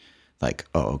bodies. Like,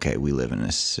 oh, okay, we live in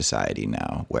a society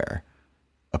now where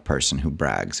a person who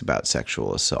brags about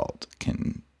sexual assault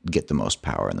can get the most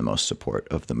power and the most support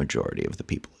of the majority of the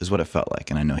people, is what it felt like.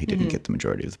 And I know he didn't get the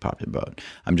majority of the popular vote.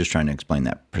 I'm just trying to explain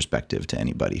that perspective to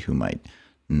anybody who might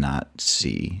not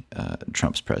see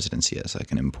Trump's presidency as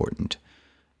like an important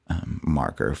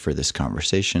marker for this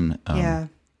conversation.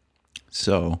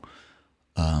 So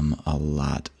a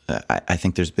lot, I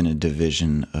think there's been a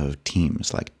division of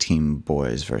teams, like team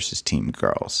boys versus team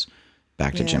girls,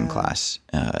 back to gym class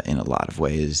in a lot of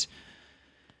ways.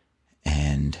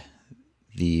 And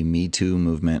the Me Too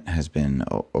movement has been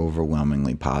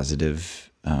overwhelmingly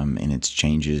positive in its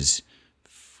changes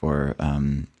for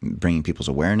bringing people's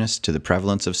awareness to the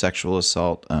prevalence of sexual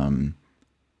assault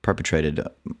perpetrated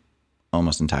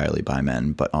almost entirely by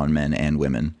men, but on men and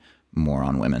women, more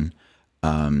on women.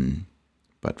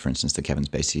 But for instance, the Kevin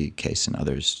Spacey case and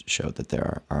others showed that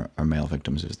there are male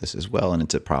victims of this as well, and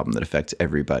it's a problem that affects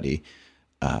everybody.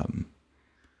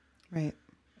 Right.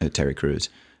 Terry Crews.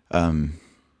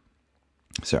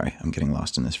 Sorry, I'm getting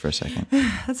lost in this for a second.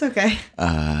 That's okay.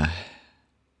 I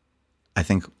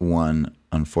think one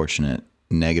unfortunate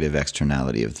negative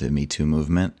externality of the Me Too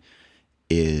movement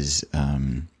is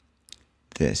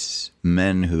this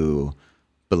men who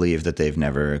believe that they've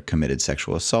never committed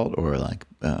sexual assault or like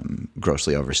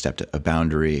grossly overstepped a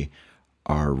boundary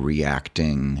are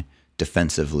reacting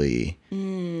defensively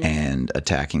and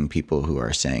attacking people who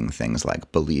are saying things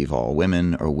like believe all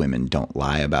women or women don't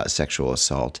lie about sexual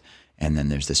assault. And then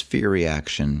there's this fear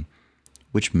reaction,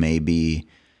 which maybe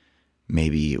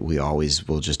we always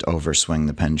will just overswing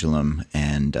the pendulum.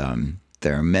 And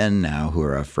there are men now who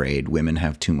are afraid women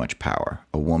have too much power.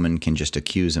 A woman can just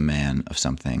accuse a man of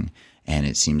something, and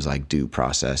it seems like due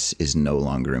process is no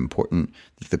longer important.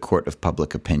 The court of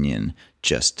public opinion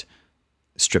just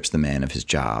strips the man of his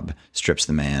job, strips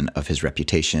the man of his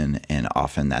reputation, and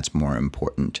often that's more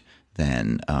important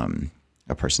than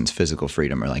a person's physical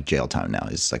freedom or like jail time now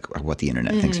is like what the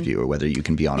internet thinks of you or whether you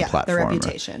can be on a platform. The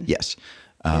reputation. Yes.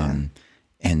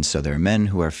 And so there are men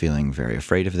who are feeling very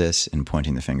afraid of this and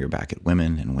pointing the finger back at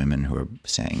women, and women who are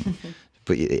saying,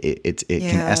 but it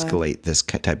can escalate this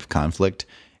type of conflict,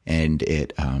 and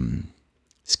it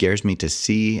scares me to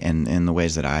see, and in the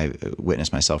ways that I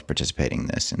witness myself participating in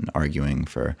this and arguing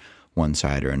for one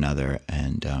side or another,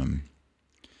 and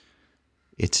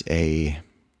it's a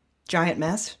giant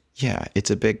mess. Yeah, it's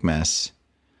a big mess.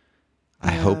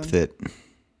 I hope that,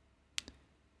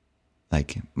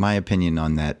 like, my opinion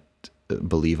on that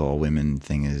believe all women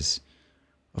thing is,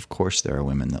 of course there are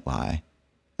women that lie,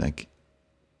 like,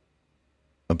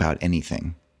 about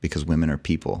anything, because women are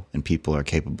people and people are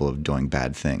capable of doing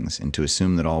bad things, and to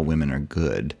assume that all women are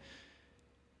good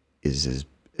is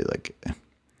like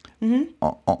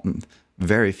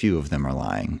very few of them are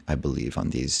lying, I believe, on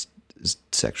these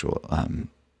sexual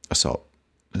assault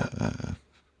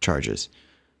charges.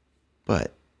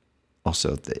 But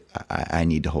also I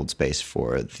need to hold space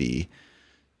for the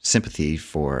sympathy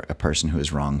for a person who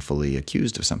is wrongfully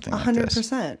accused of something like this.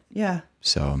 100%. Yeah.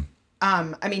 So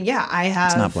I mean, yeah, I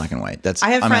have. it's not black and white.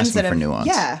 I have I'm friends asking that for have, nuance.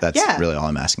 Yeah, That's really all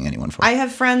I'm asking anyone for. I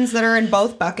have friends that are in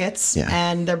both buckets, Yeah.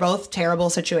 and they're both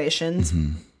terrible situations.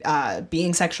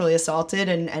 Being sexually assaulted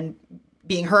and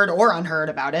being heard or unheard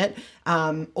about it,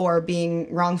 or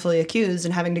being wrongfully accused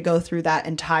and having to go through that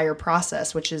entire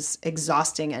process, which is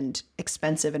exhausting and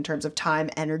expensive in terms of time,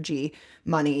 energy,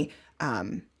 money.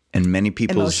 And many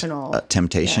people's Emotional,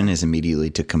 temptation is immediately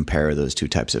to compare those two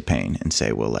types of pain and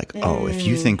say, well, like, oh, if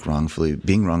you think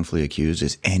being wrongfully accused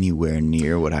is anywhere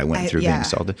near what I went through being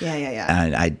assaulted.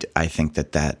 And I think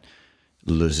that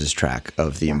loses track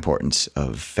of the importance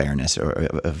of fairness or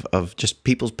of just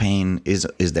people's pain is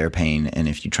their pain. And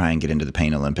if you try and get into the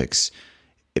pain Olympics,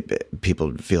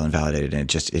 people feel invalidated, and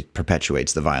it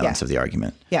perpetuates the violence of the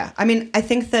argument. Yeah. I mean, I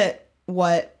think that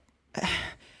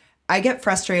I get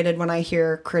frustrated when I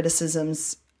hear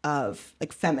criticisms of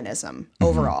like feminism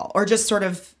overall, or just sort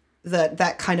of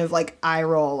that kind of like eye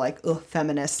roll, like, ugh,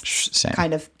 feminist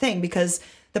kind of thing, because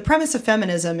the premise of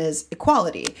feminism is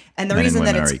equality. And the reason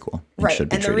that it's equal. Right.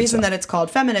 And the reason that it's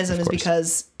called feminism is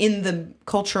because in the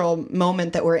cultural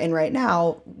moment that we're in right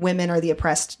now, women are the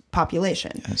oppressed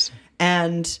population. Yes.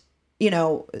 And,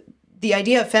 the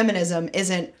idea of feminism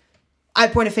isn't, I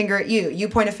point a finger at you, you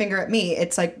point a finger at me.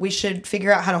 It's like we should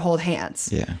figure out how to hold hands.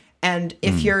 Yeah. And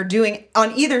if you're doing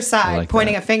on either side, like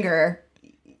pointing that. a finger,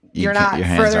 you're not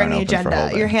furthering the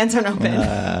agenda. Your hands aren't open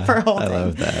for holding. I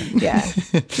love that. Yeah.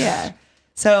 Yeah.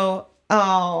 So,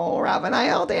 Rob and I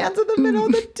all dance in the middle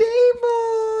of the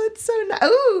table. It's so nice.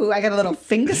 Ooh, I got a little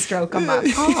finger stroke on my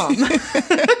palm.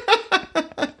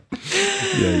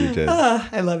 Yeah, you did.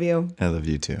 I love you. I love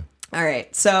you too. All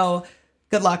right. So,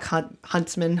 good luck,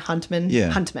 Huntman.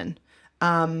 Yeah. Huntman.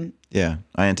 Yeah,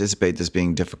 I anticipate this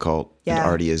being difficult. Yeah. It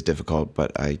already is difficult,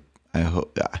 but I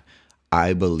hope,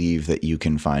 I believe that you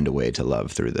can find a way to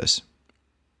love through this.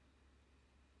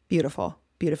 Beautiful.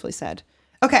 Beautifully said.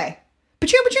 Okay.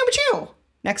 Pachoo.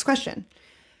 Next question.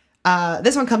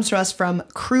 This one comes to us from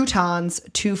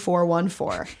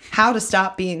Croutons2414. How to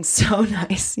stop being so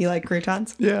nice. You like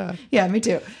croutons? Yeah. Yeah, me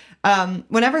too.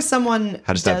 Whenever someone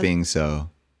How to stop being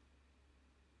so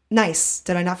nice.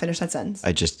 Did I not finish that sentence?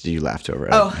 you laughed over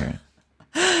it. Oh. I didn't hear it.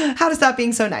 How to stop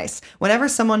being so nice. Whenever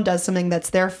someone does something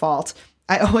that's their fault,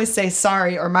 I always say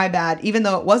sorry or my bad, even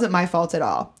though it wasn't my fault at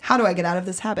all. How do I get out of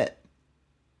this habit?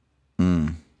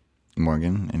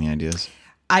 Morgan, any ideas?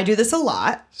 I do this a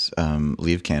lot.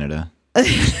 Leave Canada.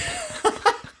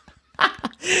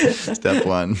 Step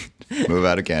one, move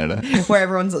out of Canada. Where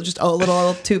everyone's just a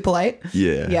little too polite.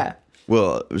 Yeah. Yeah.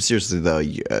 Well, seriously though,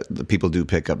 the people do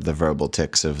pick up the verbal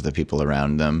tics of the people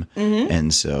around them,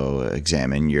 and so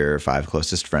examine your 5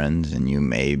 closest friends, and you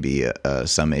may be a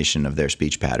summation of their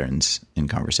speech patterns in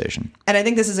conversation. And I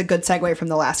think this is a good segue from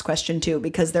the last question too,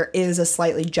 because there is a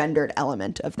slightly gendered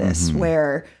element of this,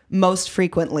 where most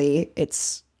frequently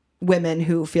it's women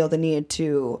who feel the need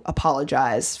to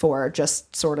apologize for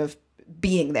just sort of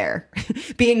being there,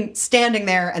 standing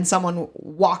there, and someone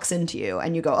walks into you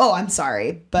and you go, oh, I'm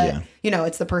sorry. But,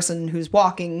 it's the person who's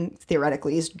walking,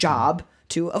 theoretically's job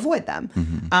to avoid them.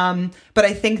 But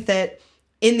I think that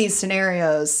in these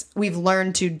scenarios, we've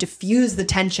learned to diffuse the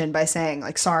tension by saying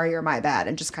like, sorry or my bad,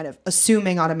 and just kind of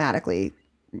assuming automatically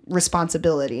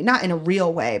responsibility, not in a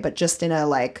real way, but just in a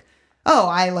like, oh,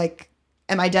 I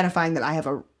am identifying that I have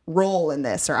a role in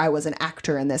this, or I was an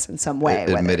actor in this in some way.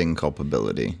 Admitting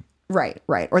culpability. Right,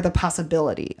 right. Or the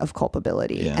possibility of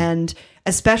culpability. Yeah. And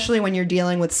especially when you're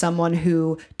dealing with someone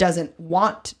who doesn't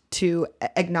want to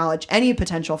acknowledge any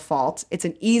potential fault, it's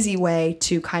an easy way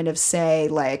to kind of say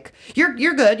like, you're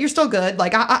good. You're still good.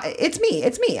 Like, it's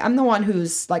me. I'm the one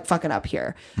who's like fucking up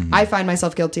here. I find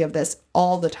myself guilty of this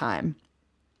all the time.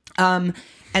 And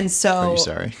so Are you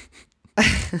sorry?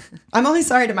 I'm only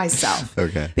sorry to myself.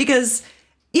 Okay. Because,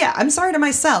 yeah, I'm sorry to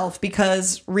myself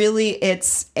because really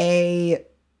it's an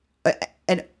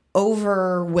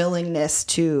over willingness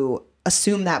to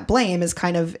assume that blame is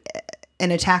kind of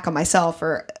an attack on myself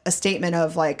or a statement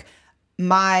of like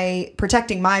my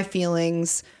protecting my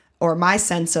feelings or my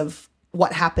sense of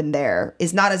what happened there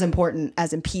is not as important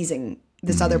as appeasing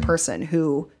this other person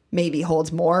who maybe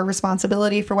holds more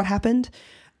responsibility for what happened.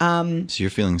 So you're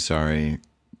feeling sorry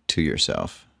to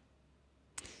yourself.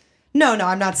 No,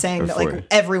 I'm not saying that for- like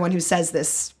everyone who says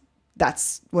this,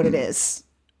 that's what it is.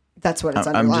 That's what it's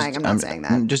underlying. I'm not saying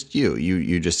that. Just you.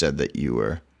 You just said that you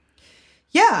were.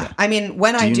 Yeah. I mean,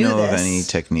 when I Do do you know this. of any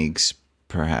techniques,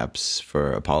 perhaps,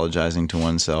 for apologizing to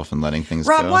oneself and letting things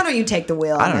go? Rob, why don't you take the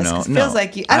wheel on I don't this? know. 'Cause it feels No.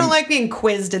 like I don't like being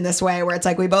quizzed in this way where it's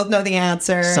like we both know the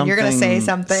answer and you're going to say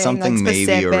something like maybe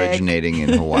specific. originating in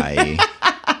Hawaii.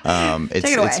 Take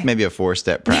it away. It's maybe a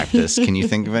 4-step practice. Can you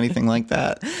think of anything like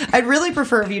that? I'd really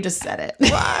prefer if you just said it.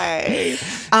 Why?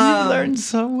 You learned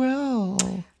so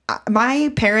well.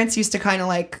 My parents used to kind of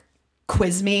like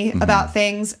quiz me about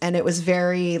things and it was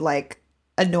very like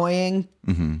annoying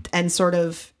and sort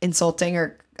of insulting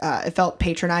or it felt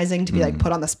patronizing to be like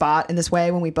put on the spot in this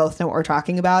way when we both know what we're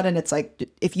talking about. And it's like,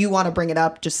 if you want to bring it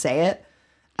up, just say it.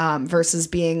 Versus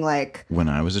being like, When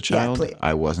I was a child, please.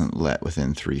 I wasn't let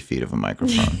within 3 feet of a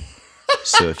microphone.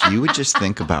 So if you would just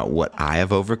think about what I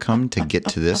have overcome to get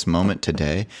to this moment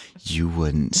today, you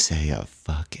wouldn't say a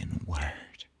fucking word.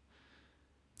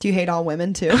 do you hate all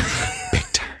women too?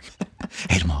 Big time.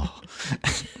 Hate them all.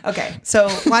 Okay. So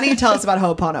why don't you tell us about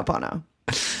Ho'oponopono?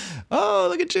 Oh,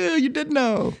 look at you. You did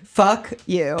know. Fuck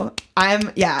you. I'm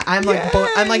like, I'm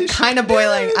like Yes, kind of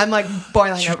boiling. I'm like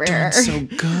boiling over here. So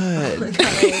good. I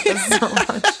hate this so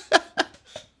much.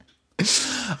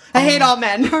 I hate all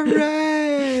men.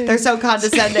 Hooray. They're so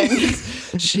condescending.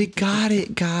 She got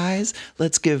it, guys.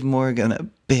 Let's give Morgan a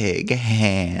big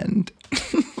hand.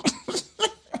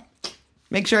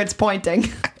 Make sure it's pointing.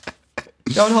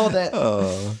 Don't hold it.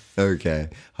 Okay.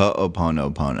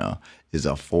 Ho'oponopono is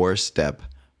a 4-step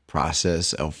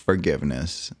process of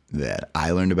forgiveness that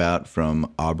I learned about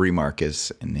from Aubrey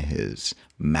Marcus in his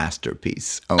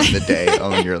masterpiece, Own the Day,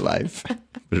 Own Your Life.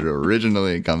 But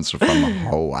originally it comes from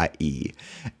Hawaii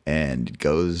and it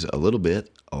goes a little bit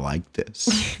like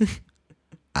this.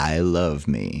 I love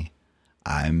me.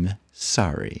 I'm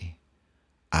sorry.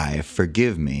 I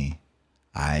forgive me.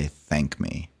 I thank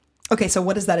me. Okay, so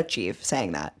what does that achieve,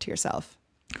 saying that to yourself?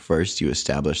 First, you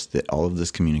establish that all of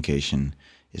this communication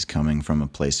is coming from a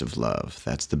place of love.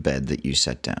 That's the bed that you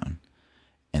set down.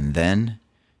 And then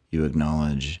you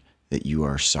acknowledge that you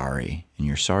are sorry. And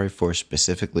you're sorry for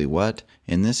specifically what?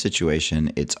 In this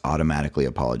situation, it's automatically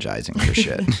apologizing for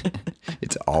shit.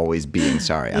 It's always being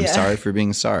sorry. I'm Yeah. sorry for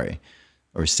being sorry.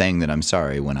 Or saying that I'm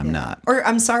sorry when I'm not. Or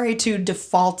I'm sorry to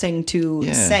defaulting to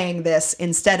Yeah. saying this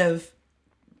instead of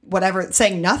whatever,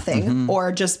 saying nothing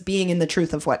or just being in the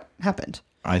truth of what happened.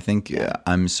 I think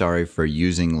I'm sorry for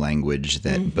using language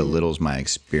that belittles my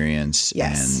experience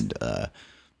Yes. and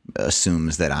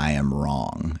assumes that I am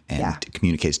wrong and Yeah.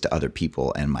 communicates to other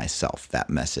people and myself that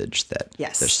message that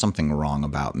Yes. there's something wrong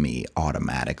about me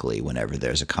automatically whenever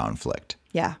there's a conflict.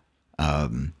 Yeah.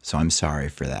 So I'm sorry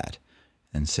for that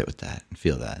and sit with that and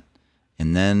feel that.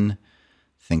 And then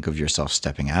think of yourself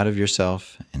stepping out of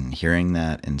yourself and hearing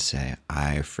that and say,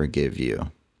 I forgive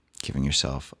you, giving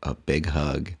yourself a big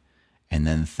hug. And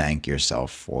then thank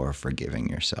yourself for forgiving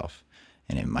yourself.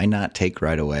 And it might not take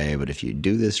right away, but if you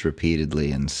do this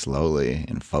repeatedly and slowly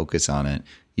and focus on it,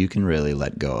 you can really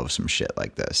let go of some shit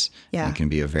like this. Yeah. And it can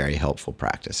be a very helpful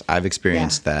practice. I've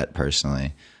experienced that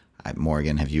personally.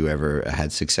 Morgan, have you ever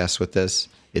had success with this?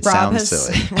 It sounds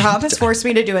silly. Rob has forced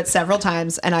me to do it several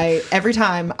times, and every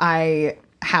time I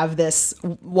have this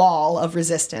wall of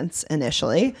resistance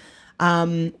initially.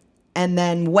 And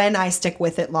then when I stick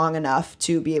with it long enough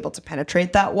to be able to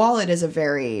penetrate that wall, it is a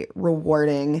very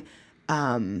rewarding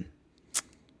and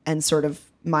sort of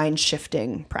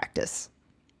mind-shifting practice.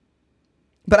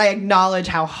 But I acknowledge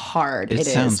how hard it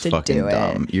sounds is to fucking do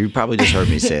dumb. it. You probably just heard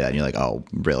me say that, and you're like, "Oh,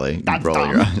 really?" You That's roll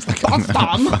dumb. your eyes. Like, That's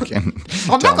dumb. Fucking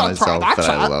I'm tell not gonna try myself that that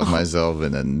I shit. love myself,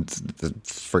 and then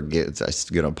forget. I'm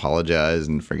gonna apologize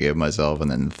and forgive myself,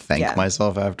 and then thank Yeah.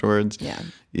 myself afterwards. Yeah.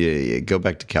 Yeah. Go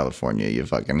back to California, you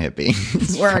fucking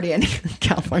hippie. We're already in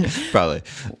California. Probably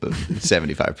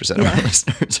 75% of our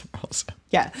listeners are also.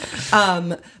 Yeah.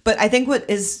 But I think what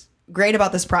is great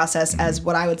about this process, as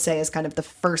what I would say is kind of the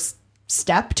first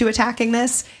step to attacking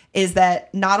this, is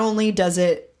that not only does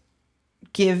it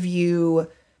give you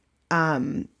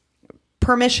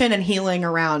permission and healing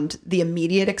around the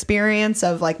immediate experience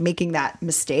of like making that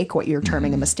mistake, what you're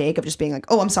terming a mistake, of just being like,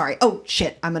 oh, I'm sorry. Oh,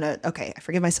 shit. I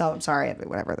forgive myself. I'm sorry.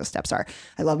 Whatever those steps are.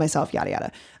 I love myself, yada,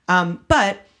 yada.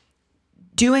 But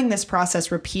doing this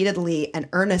process repeatedly and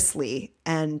earnestly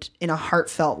and in a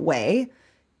heartfelt way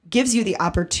gives you the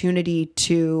opportunity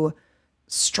to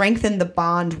strengthen the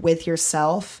bond with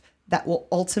yourself that will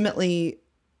ultimately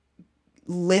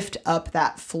lift up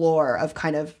that floor of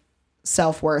kind of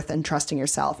self-worth and trusting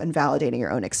yourself and validating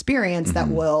your own experience that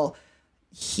will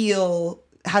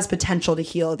has potential to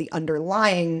heal the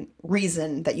underlying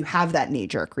reason that you have that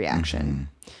knee-jerk reaction.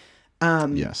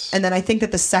 Yes. And then I think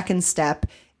that the second step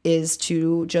is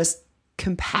to just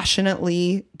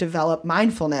compassionately develop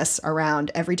mindfulness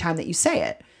around every time that you say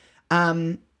it.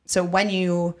 So when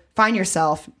you find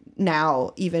yourself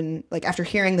now, even like after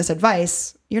hearing this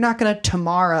advice, you're not going to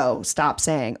tomorrow stop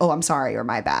saying, oh, I'm sorry, or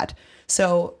my bad.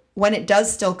 So when it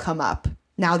does still come up,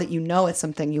 now that you know it's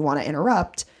something you want to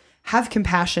interrupt, have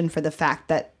compassion for the fact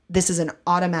that this is an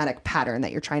automatic pattern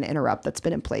that you're trying to interrupt that's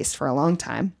been in place for a long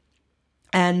time.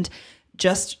 And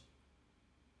just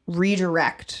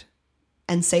redirect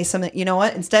and say something, you know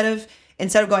what, instead of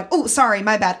going, oh, sorry,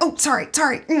 my bad, oh, sorry,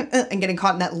 and getting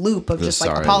caught in that loop of just like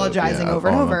Sorry, apologizing yeah. over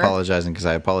and over. I'm apologizing because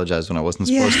I apologized when I wasn't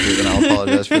supposed to, and I'll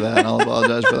apologize for that, and I'll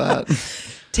apologize for that.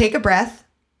 Take a breath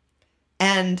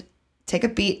and take a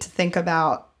beat to think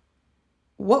about,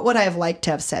 what would I have liked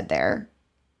to have said there?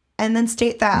 And then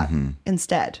state that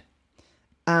instead.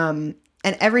 And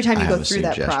every time you go through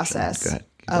that process Go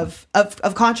ahead.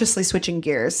 of consciously switching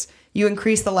gears, you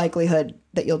increase the likelihood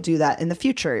that you'll do that in the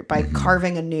future by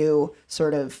carving a new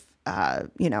sort of,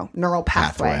 neural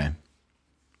pathway.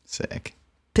 Sick.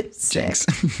 Sick. Jinx.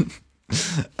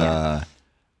 I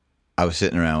was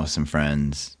sitting around with some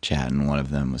friends chatting. One of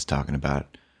them was talking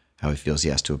about how he feels he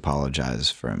has to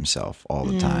apologize for himself all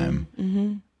the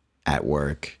time at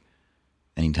work.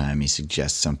 Anytime he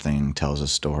suggests something, tells a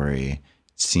story,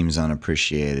 it seems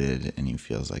unappreciated, and he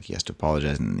feels like he has to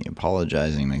apologize, and the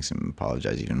apologizing makes him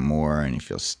apologize even more, and he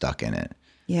feels stuck in it.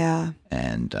 Yeah.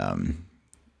 And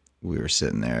we were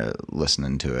sitting there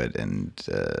listening to it and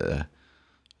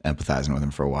empathizing with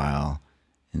him for a while.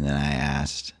 And then I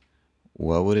asked,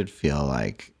 what would it feel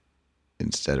like,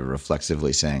 instead of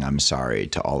reflexively saying I'm sorry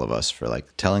to all of us for like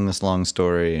telling this long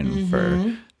story and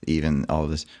for even all of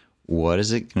this, what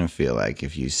is it going to feel like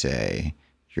if you say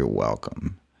you're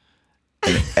welcome?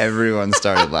 And everyone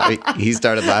started laughing. He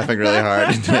started laughing really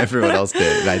hard, and everyone else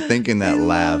did. And I think in that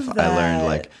laugh, I learned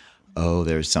like, oh,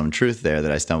 there's some truth there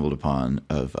that I stumbled upon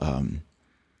of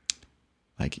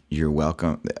like, you're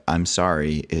welcome. I'm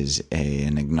sorry is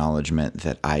an acknowledgement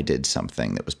that I did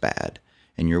something that was bad.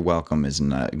 And you're welcome is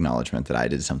an acknowledgement that I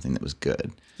did something that was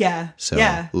good. Yeah. So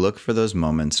yeah. look for those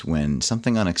moments when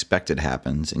something unexpected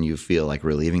happens and you feel like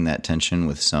relieving that tension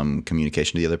with some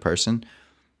communication to the other person.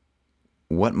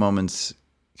 What moments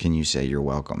can you say you're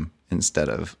welcome instead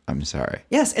of I'm sorry?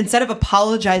 Yes. Instead of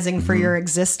apologizing for your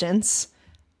existence,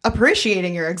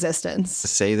 appreciating your existence.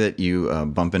 Say that you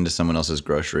bump into someone else's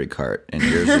grocery cart and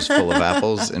yours is full of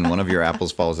apples and one of your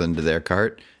apples falls into their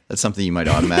cart. That's something you might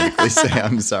automatically say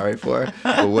I'm sorry for.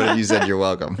 But what if you said you're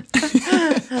welcome?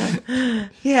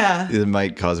 Yeah. It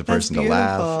might cause a person to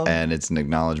laugh, beautiful. and it's an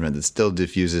acknowledgement that still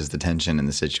diffuses the tension in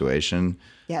the situation.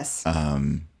 Yes.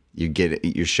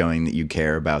 You're showing that you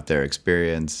care about their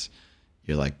experience.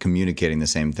 You're like communicating the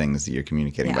same things that you're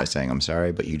communicating by saying I'm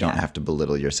sorry, but you don't have to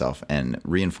belittle yourself and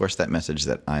reinforce that message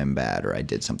that I'm bad or I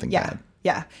did something bad.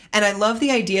 Yeah. And I love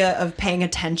the idea of paying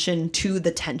attention to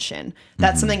the tension.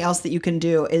 That's something else that you can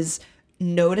do, is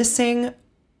noticing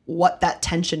what that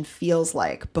tension feels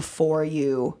like before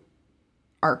you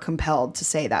are compelled to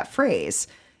say that phrase.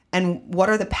 And what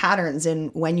are the patterns in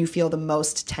when you feel the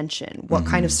most tension? What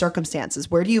kind of circumstances?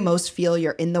 Where do you most feel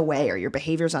you're in the way or your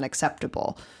behavior is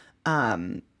unacceptable?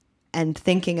 And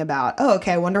thinking about, oh,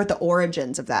 okay, I wonder what the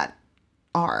origins of that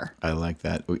are. I like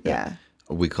that. Yeah.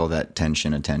 We call that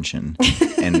tension attention.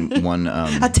 And one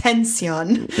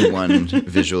Attention. one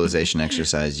visualization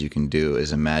exercise you can do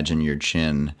is imagine your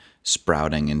chin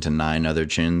sprouting into 9 other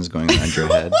chins going around your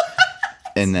head.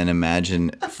 And then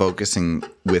imagine focusing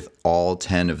with all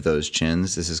 10 of those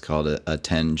chins. This is called a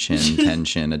 10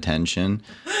 chin attention.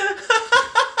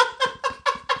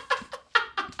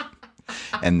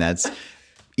 And that's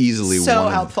easily So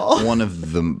helpful. one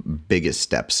of the biggest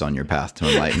steps on your path to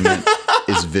enlightenment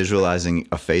is visualizing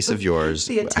a face of yours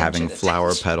The attention, having flower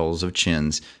attention. petals of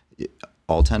chins,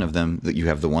 all 10 of them. That you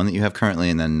have the one that you have currently,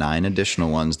 and then 9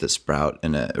 additional ones that sprout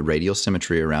in a radial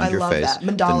symmetry around I your love face. that.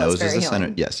 Mandala the is nose very is the center.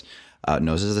 healing. Yes,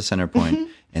 nose is the center point,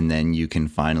 and then you can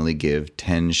finally give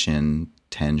tension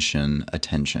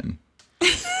attention.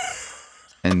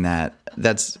 And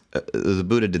that's the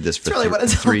Buddha did this for really what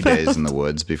it's all 3 days about. in the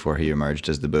woods before he emerged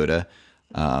as the Buddha.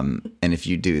 And if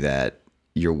you do that,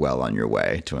 you're well on your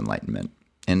way to enlightenment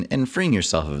and freeing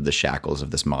yourself of the shackles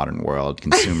of this modern world,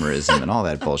 consumerism, and all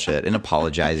that bullshit, and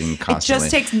apologizing constantly. It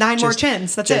just takes 9 more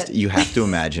chins. That's it. You have to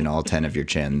imagine all 10 of your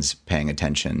chins paying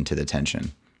attention to the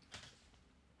tension.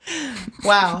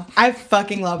 Wow. I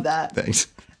fucking love that. Thanks.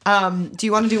 Do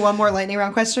you want to do one more lightning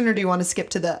round question, or do you want to skip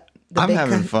to the I'm big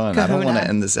having fun. I don't want to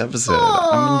end this episode.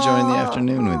 I'm enjoying the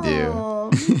afternoon with you.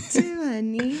 Oh, me too,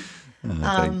 honey.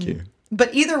 Thank you.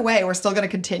 But either way, we're still going to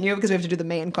continue because we have to do the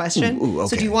main question. Ooh, So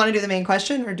okay. do you want to do the main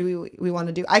question, or do we want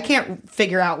to do... I can't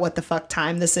figure out what the fuck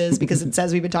time this is because it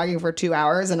says we've been talking for 2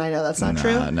 hours, and I know that's not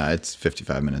true. No, it's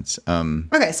 55 minutes.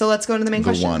 Okay, so let's go into the main The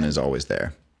question. one is always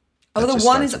there. Oh, That the just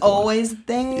one starts is with the one. always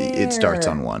there. It starts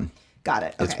on 1. Got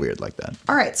it. Okay. It's weird like that.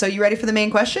 All right, so you ready for the main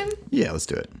question? Yeah, let's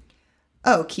do it.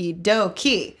 Okie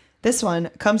dokie. This one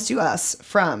comes to us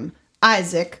from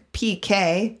Isaac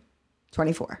PK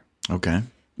 24. Okay.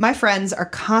 My friends are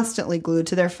constantly glued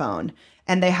to their phone,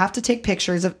 and they have to take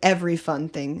pictures of every fun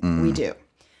thing we do.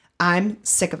 I'm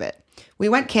sick of it. We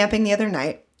went camping the other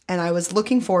night, and I was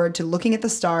looking forward to looking at the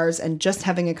stars and just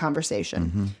having a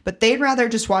conversation. But they'd rather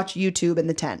just watch YouTube in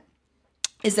the tent.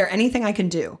 Is there anything I can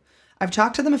do? I've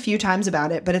talked to them a few times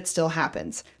about it, but it still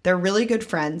happens. They're really good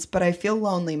friends, but I feel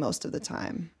lonely most of the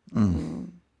time.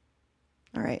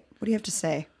 All right. What do you have to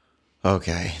say?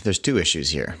 Okay. There's 2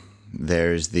 issues here.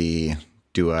 There's the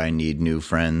do I need new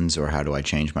friends or how do I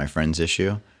change my friends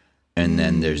issue? And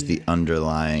then there's the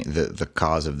underlying, the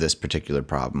cause of this particular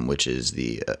problem, which is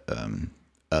the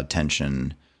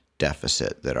attention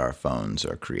deficit that our phones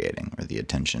are creating, or the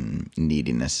attention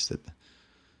neediness.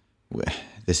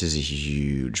 This is a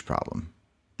huge problem.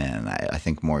 And I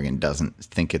think Morgan doesn't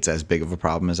think it's as big of a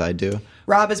problem as I do.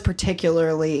 Rob is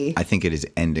particularly I think it is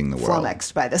ending the world.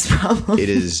 flummoxed by this problem. It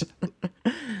is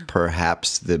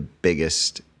perhaps the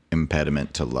biggest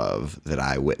impediment to love that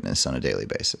I witness on a daily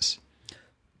basis.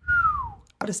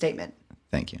 What a statement.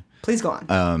 Thank you. Please go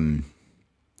on.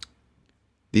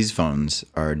 These phones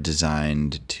are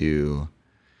designed to,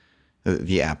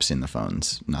 the apps in the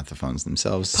phones, not the phones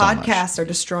themselves. so much. Podcasts are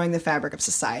destroying the fabric of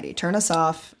society. Turn us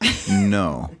off.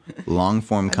 No. Long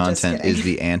form content kidding. is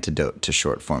the antidote to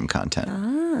short form content.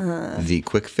 The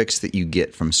quick fix that you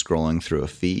get from scrolling through a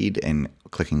feed and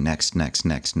clicking next.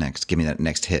 Give me that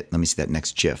next hit. Let me see that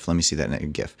next GIF. Let me see that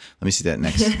next GIF. Let me see that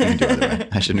next. Let me do it the other way.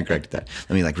 I shouldn't have corrected that.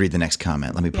 Let me read the next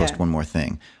comment. Let me post Yeah. one more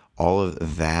thing. All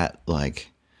of that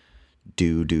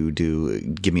do.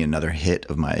 Give me another hit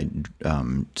of my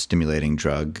stimulating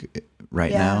drug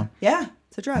right now. Yeah,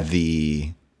 it's a drug.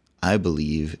 I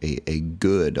believe a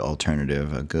good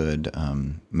alternative, a good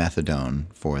methadone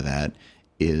for that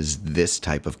is this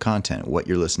type of content, what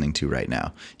you're listening to right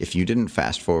now. If you didn't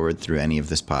fast forward through any of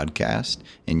this podcast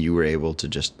and you were able to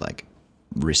just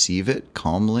receive it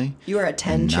calmly. You are a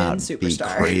 10 and chin not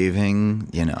superstar. Be craving,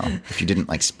 if you didn't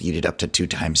speed it up to 2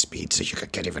 times speed so you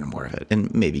could get even more of it.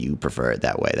 And maybe you prefer it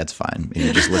that way. That's fine. If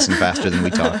you just listen faster than we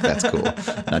talk, that's cool.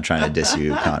 I'm not trying to diss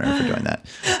you, Connor, for doing that.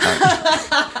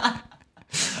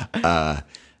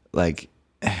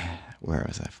 Where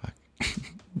was I? Fuck.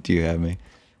 Do you have me?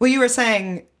 Well, you were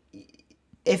saying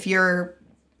if you're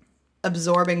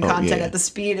absorbing content yeah. at the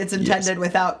speed it's intended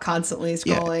without constantly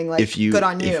scrolling, if you, good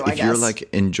on you, I if guess. you're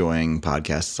enjoying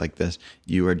podcasts like this,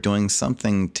 you are doing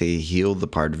something to heal the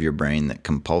part of your brain that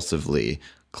compulsively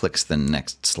clicks the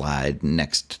next slide,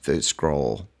 the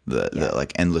scroll, the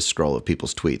endless scroll of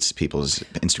people's tweets, people's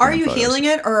Instagram Are you photos. healing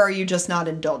it, or are you just not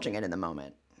indulging it in the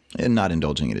moment? And not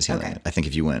indulging it is healing Okay. it. I think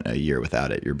if you went a year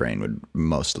without it, your brain would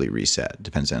mostly reset.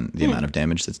 Depends on the amount of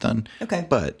damage that's done. Okay.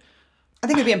 But I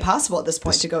think it'd be impossible at this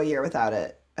point to go a year without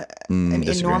it. In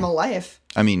disagree. normal life.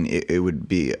 I mean, it would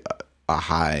be a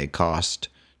high cost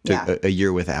to Yeah. a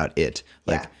year without it.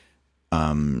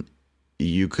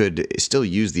 you could still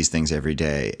use these things every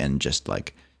day and just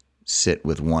like sit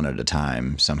with one at a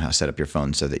time, somehow set up your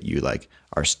phone so that you like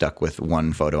are stuck with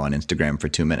one photo on Instagram for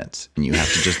 2 minutes and you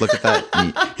have to just look at that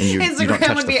and you don't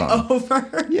touch would the be phone.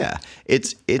 over. Yeah.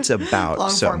 It's about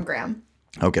Long form gram.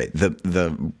 Okay.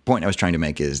 The point I was trying to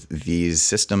make is these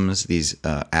systems, these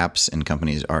apps and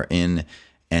companies are in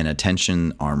an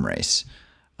attention arm race.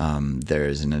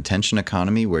 There's an attention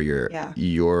economy where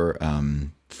your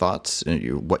thoughts,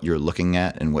 what you're looking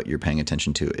at and what you're paying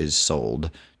attention to is sold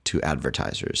to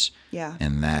advertisers. Yeah.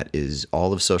 And that is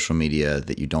all of social media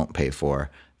that you don't pay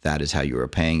for. That is how you are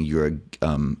paying.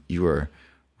 You are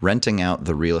renting out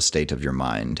the real estate of your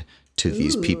mind to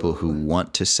these people who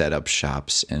want to set up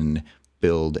shops and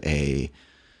build a.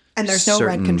 And there's no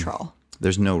rent control.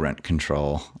 There's no rent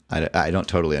control. I don't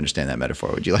totally understand that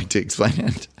metaphor. Would you like to explain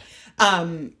it?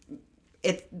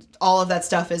 All of that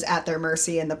stuff is at their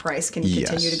mercy, and the price can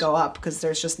continue to go up because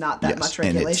there's just not that much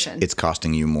regulation. And it's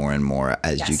costing you more and more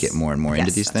as you get more and more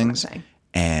into these things.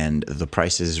 And the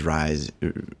prices rise,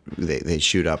 they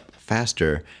shoot up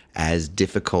faster as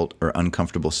difficult or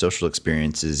uncomfortable social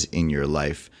experiences in your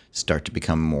life start to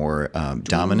become more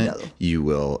dominant. You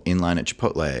will inline at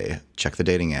Chipotle, check the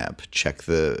dating app, check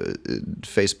the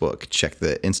Facebook, check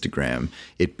the Instagram.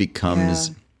 It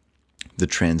becomes the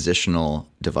transitional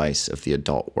device of the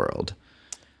adult world.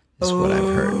 Is what I've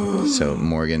heard. So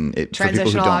Morgan, for people who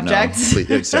Transitional don't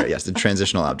object? know, yes, the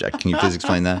transitional object. Can you please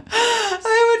explain that?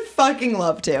 I would fucking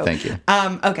love to. Thank you.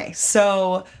 Okay,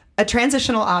 so a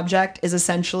transitional object is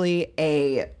essentially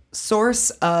a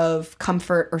source of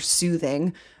comfort or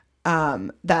soothing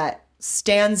that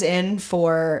stands in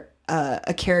for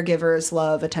a caregiver's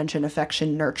love, attention,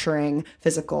 affection, nurturing,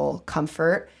 physical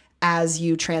comfort as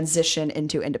you transition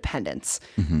into independence,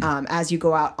 as you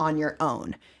go out on your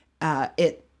own.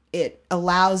 It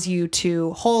allows you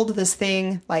to hold this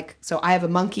thing so I have a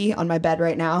monkey on my bed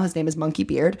right now. His name is Monkey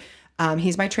Beard.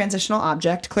 He's my transitional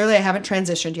object. Clearly I haven't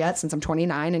transitioned yet since I'm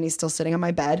 29 and he's still sitting on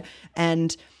my bed.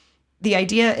 And the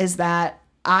idea is that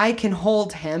I can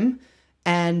hold him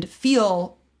and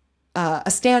feel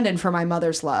a stand-in for my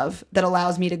mother's love that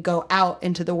allows me to go out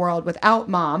into the world without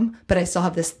mom, but I still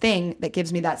have this thing that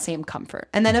gives me that same comfort.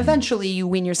 And then eventually you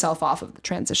wean yourself off of the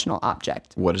transitional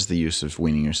object. What is the use of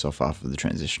weaning yourself off of the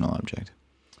transitional object?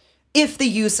 If the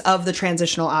use of the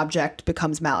transitional object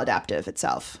becomes maladaptive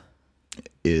itself.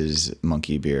 Is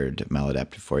Monkey Beard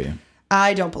maladaptive for you?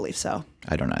 I don't believe so.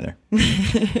 I don't either.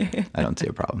 I don't see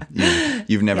a problem.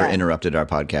 You've never interrupted our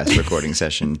podcast recording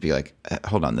session to be like,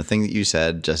 hold on, the thing that you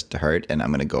said just hurt, and I'm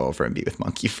going to go over and be with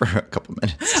Monkey for a couple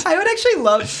minutes. I would actually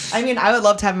I would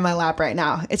love to have him in my lap right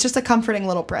now. It's just a comforting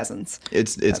little presence.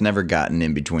 It's never gotten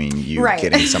in between you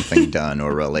getting something done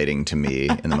or relating to me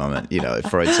in the moment.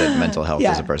 Freud said mental health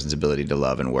is a person's ability to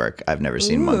love and work. I've never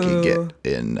seen Monkey get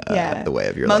in the way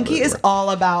of your love. Monkey is all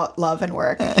about love and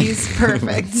work. He's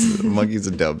perfect. Monkey's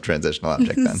a dope transitional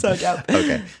object then. So dope.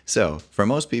 Okay. So for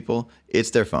most people, it's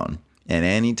their phone. And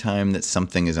any time that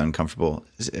something is uncomfortable,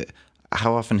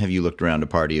 how often have you looked around a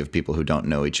party of people who don't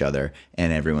know each other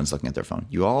and everyone's looking at their phone?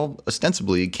 You all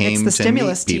ostensibly came to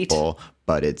meet people,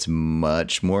 but it's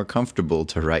much more comfortable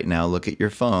to right now look at your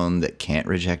phone that can't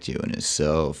reject you and is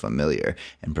so familiar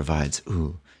and provides,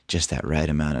 just that right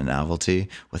amount of novelty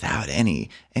without any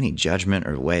judgment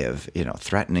or way of,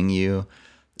 threatening you.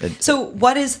 So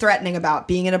what is threatening about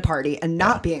being in a party and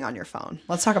not being on your phone?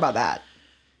 Let's talk about that.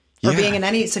 Or being in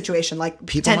any situation like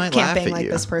people might laugh camping at like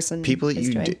you. this person people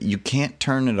is doing. You can't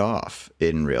turn it off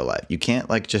in real life. You can't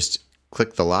just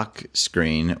click the lock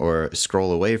screen or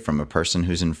scroll away from a person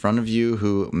who's in front of you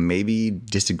who maybe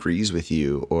disagrees with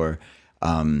you or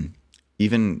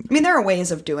even. I mean, there are ways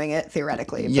of doing it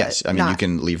theoretically. Yes, but you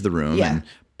can leave the room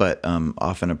but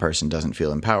often a person doesn't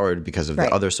feel empowered because of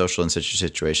the other social and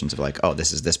situations of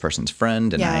this is this person's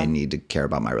friend and I need to care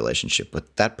about my relationship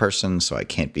with that person, so I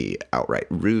can't be outright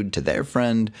rude to their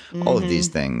friend. All of these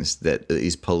things,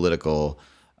 these political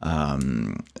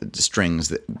strings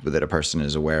that a person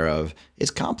is aware of. It's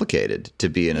complicated to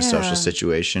be in a social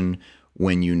situation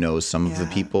when you know some of the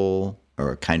people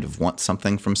or kind of want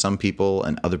something from some people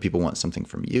and other people want something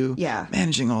from you. Yeah.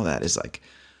 Managing all that is it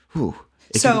can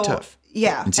be tough.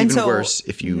 Yeah. It's even worse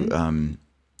if you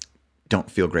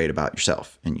don't feel great about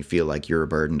yourself and you feel like you're a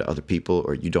burden to other people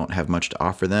or you don't have much to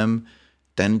offer them.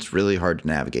 Then it's really hard to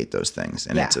navigate those things.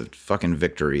 And it's a fucking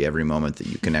victory every moment that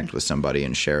you connect with somebody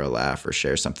and share a laugh or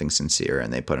share something sincere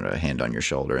and they put a hand on your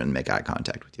shoulder and make eye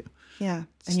contact with you. Yeah.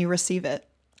 And you receive it.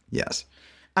 Yes.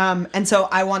 And so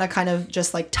I want to kind of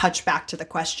just touch back to the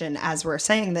question as we're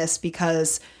saying this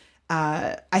because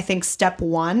I think step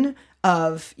one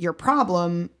of your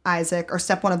problem, Isaac, or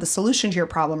step one of the solution to your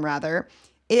problem, rather,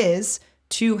 is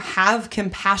to have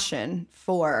compassion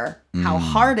for how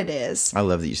hard it is. I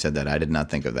love that you said that. I did not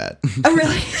think of that. Oh,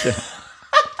 really?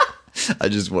 I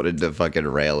just wanted to fucking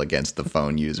rail against the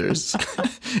phone users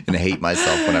and hate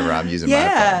myself whenever I'm using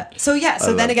my phone. So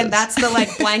then love again, this. that's the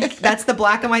like blank, that's the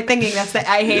black and white thinking. That's the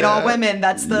I hate all women.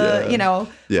 That's the, you know,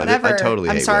 whatever. I totally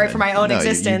I'm hate sorry women. for my own No,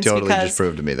 existence. You totally because just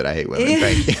proved to me that I hate women.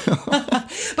 Thank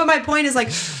you. But my point is like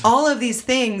all of these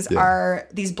things are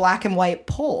these black and white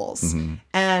poles.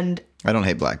 And I don't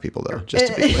hate black people though, just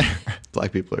to be clear.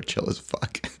 Black people are chill as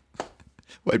fuck.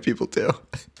 White people too.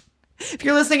 if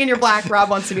you're listening and you're black, Rob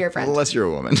wants to be your friend. Unless you're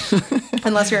a woman.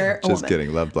 Unless you're a woman. Just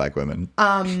kidding. Love black women.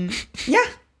 Yeah,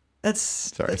 that's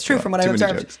true well, from what too I've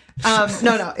many observed.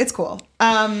 No, it's cool.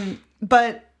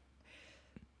 But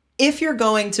if you're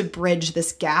going to bridge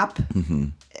this gap,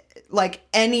 like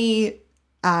any,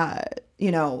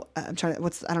 you know, I don't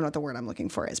know what the word I'm looking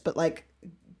for is, but like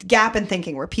gap in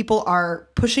thinking where people are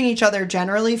pushing each other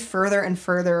generally further and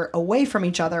further away from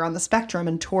each other on the spectrum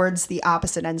and towards the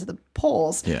opposite ends of the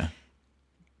poles. Yeah.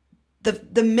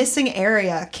 The missing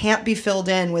area can't be filled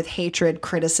in with hatred,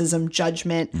 criticism,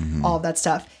 judgment, all of that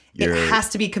stuff. It has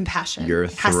to be compassion. You're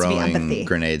it has to be empathy. throwing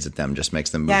grenades at them just makes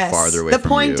them move Yes. farther away The from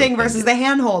pointing you. versus the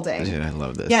hand holding. Dude, I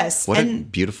love this. Yes, What a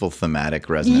and- beautiful thematic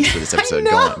resonance for this Yeah, I episode.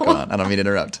 know. Go on. I don't mean to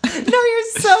interrupt. No, you're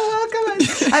so welcome.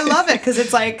 I love it because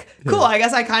it's like, cool. I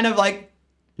guess I kind of like,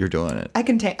 You're doing it. I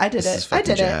did This it. is I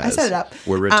fucking did it. I jazz. set it up.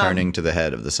 We're returning to the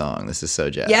head of the song. This is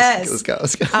so jazz. Yes.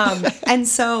 Let's go. And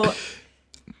so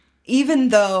even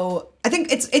though I think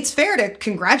it's fair to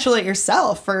congratulate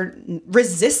yourself for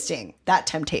resisting that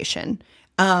temptation.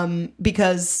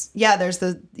 Because there's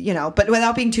the, you know, but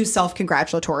without being too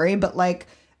self-congratulatory, but like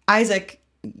Isaac,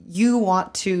 you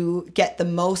want to get the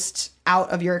most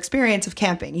out of your experience of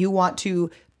camping. You want to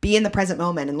be in the present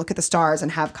moment and look at the stars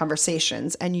and have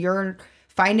conversations. And you're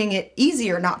finding it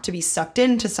easier not to be sucked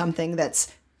into something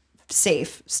that's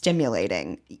safe,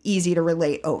 stimulating, easy to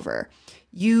relate over.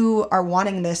 You are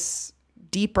wanting this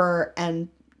deeper and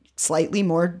slightly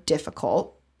more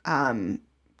difficult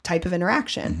type of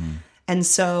interaction. And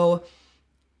so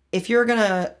if you're going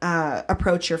to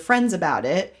approach your friends about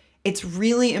it, it's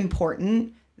really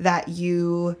important that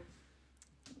you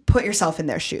put yourself in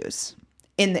their shoes.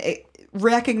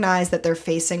 Recognize that they're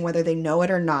facing, whether they know it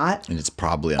or not, And it's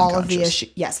probably all unconscious. of the issue.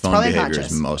 Yes, it's Phone probably behavior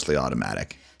unconscious. is mostly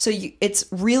automatic. So it's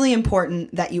really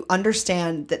important that you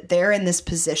understand that they're in this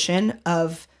position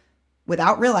of,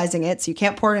 without realizing it, so you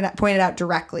can't point it out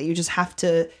directly. You just have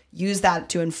to use that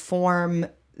to inform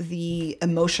the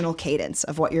emotional cadence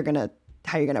of how you're gonna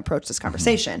approach this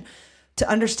conversation. To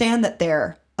understand that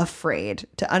they're afraid,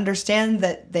 to understand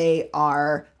that they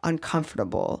are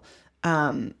uncomfortable,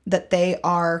 that they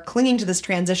are clinging to this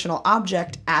transitional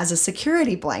object as a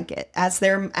security blanket, as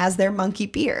their monkey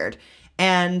beard.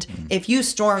 And if you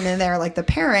storm in there like the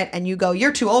parent and you go,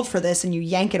 "You're too old for this," and you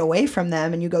yank it away from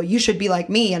them and you go, "You should be like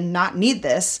me and not need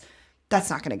this," that's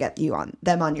not going to get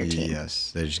them on your team. Yes.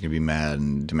 They're just going to be mad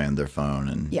and demand their phone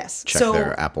and Yes. check So-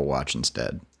 their Apple Watch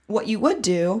instead. What you would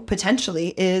do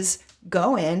potentially is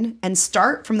go in and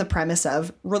start from the premise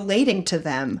of relating to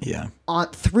them Yeah.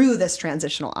 through this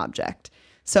transitional object.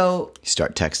 So You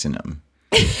start texting them.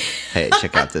 Hey,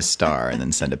 check out this star, and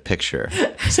then send a picture.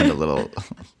 Send a little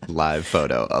live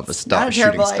photo of a star, not a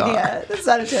shooting terrible star. idea. That's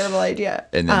not a terrible idea.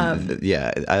 And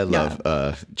then, I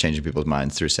love changing people's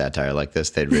minds through satire like this.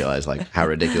 They'd realize like how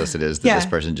ridiculous it is that this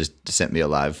person just sent me a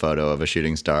live photo of a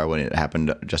shooting star when it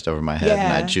happened just over my head, and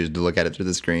Yeah. I'd choose to look at it through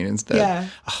the screen instead. Yeah.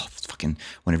 Oh, it's fucking!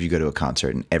 Whenever you go to a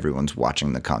concert and everyone's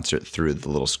watching the concert through the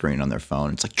little screen on their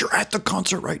phone, it's like you're at the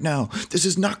concert right now. This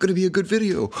is not going to be a good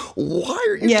video. Why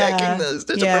are you taking this?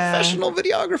 There's a professional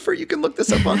videographer. You can look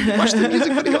this up on watch the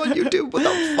music video on YouTube. What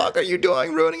the fuck are you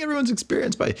doing? Ruining everyone's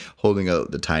experience by holding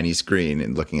the tiny screen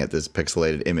and looking at this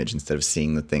pixelated image instead of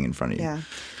seeing the thing in front of you. Yeah.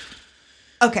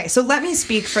 Okay, so let me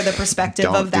speak for the perspective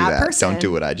Don't of do that person. Don't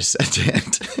do what I just said, Jan.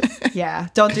 Yeah,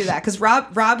 don't do that. Because Rob,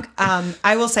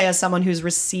 I will say, as someone who's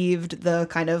received the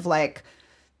kind of like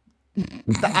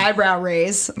the eyebrow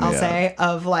raise, I'll say,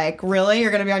 of like, really,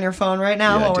 you're going to be on your phone right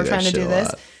now Yeah, I while do we're that trying to shit do a this.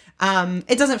 lot.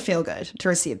 It doesn't feel good to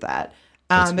receive that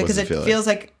What's because it it feel feels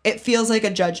like it feels like a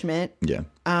judgment Yeah,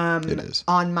 it is.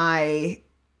 on my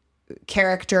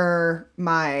character,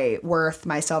 my worth,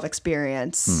 my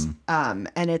self-experience, and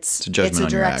it's a judgment a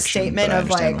on your direct action, statement but I of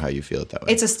understand like how you feel it that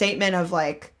way. it's a statement of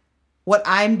like what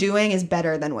I'm doing is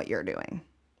better than what you're doing.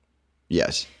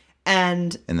 Yes,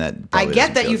 And that I probably get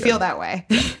doesn't that you good. feel that way.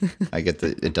 I get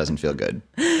that it doesn't feel good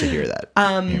to hear that.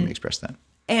 Hear me express that.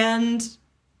 And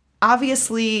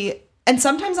obviously And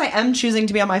sometimes I am choosing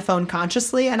to be on my phone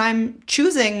consciously, and I'm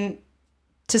choosing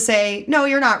to say, no,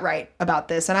 you're not right about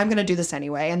this, and I'm going to do this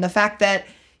anyway. And the fact that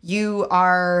you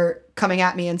are coming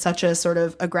at me in such a sort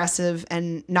of aggressive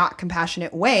and not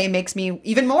compassionate way makes me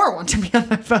even more want to be on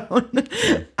my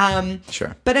phone.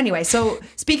 Sure. But anyway, so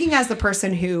speaking as the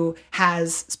person who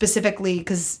has specifically,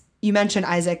 because you mentioned,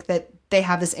 Isaac, that they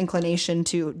have this inclination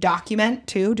to document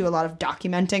too, do a lot of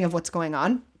documenting of what's going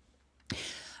on.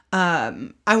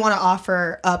 I want to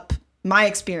offer up my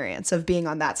experience of being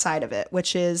on that side of it,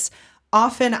 which is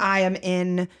often I am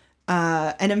in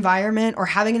an environment or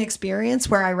having an experience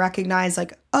where I recognize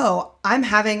like, oh, I'm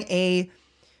having a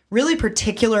really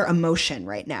particular emotion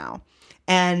right now.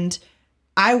 And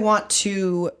I want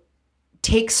to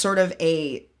take sort of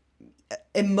a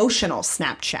emotional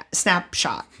snapshot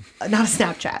of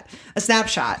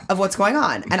what's going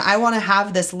on. And I want to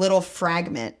have this little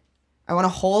fragment. I want to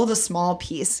hold a small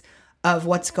piece of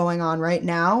what's going on right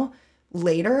now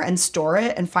later and store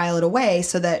it and file it away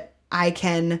so that I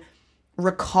can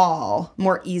recall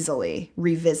more easily,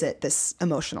 revisit this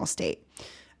emotional state.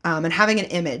 And having an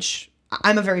image,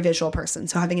 I'm a very visual person,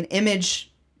 so having an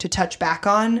image to touch back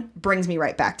on brings me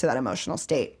right back to that emotional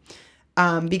state.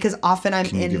 Because often I'm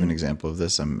Can you give an example of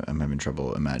this? I'm having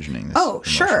trouble imagining this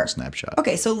emotional snapshot.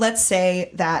 Okay, so let's say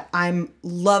that I'm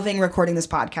loving recording this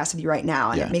podcast with you right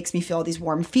now, and it makes me feel all these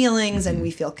warm feelings, and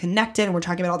we feel connected, and we're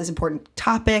talking about all these important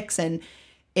topics, and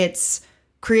it's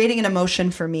creating an emotion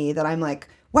for me that I'm like,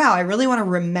 wow, I really want to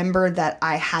remember that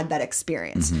I had that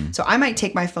experience. So I might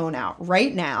take my phone out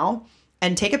right now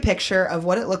and take a picture of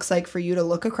what it looks like for you to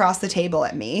look across the table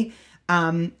at me,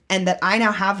 and that I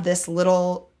now have this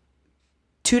little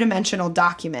two-dimensional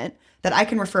document that I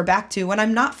can refer back to when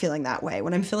I'm not feeling that way,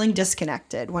 when I'm feeling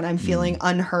disconnected, when I'm feeling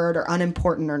unheard or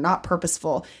unimportant or not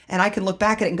purposeful. And I can look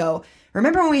back at it and go,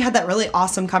 remember when we had that really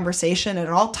awesome conversation and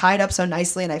it all tied up so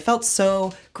nicely and I felt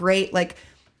so great? Like,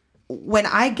 when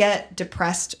I get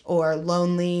depressed or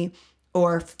lonely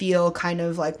or feel kind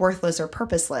of like worthless or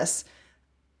purposeless,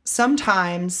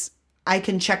 sometimes I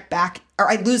can check back or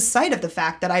I lose sight of the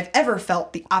fact that I've ever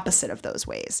felt the opposite of those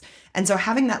ways. And so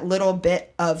having that little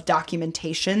bit of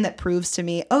documentation that proves to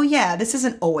me, oh yeah, this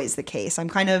isn't always the case. I'm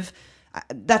kind of,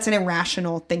 that's an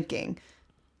irrational thinking.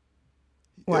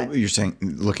 What? You're saying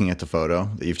looking at the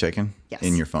photo that you've taken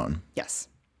in your phone? Yes.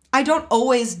 I don't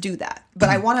always do that, but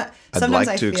I want to. Sometimes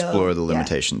I'd like to explore the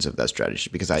limitations of that strategy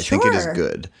because I think it is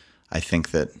good. I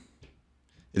think that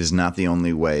it is not the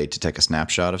only way to take a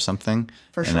snapshot of something.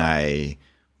 For sure. And I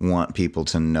want people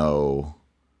to know.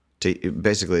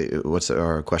 Basically, what's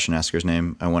our question asker's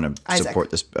name? I want to support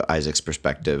this Isaac's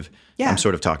perspective. Yeah. I'm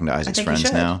sort of talking to Isaac's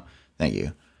friends now. Thank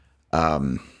you.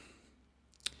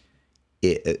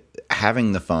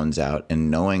 Having the phones out and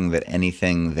knowing that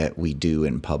anything that we do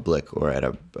in public or at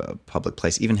a public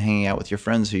place, even hanging out with your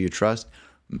friends who you trust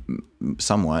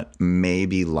somewhat, may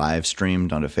be live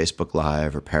streamed onto Facebook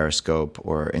Live or Periscope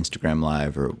or Instagram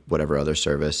Live or whatever other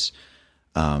service,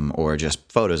 or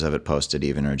just photos of it posted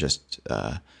even, or just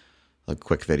a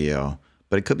quick video.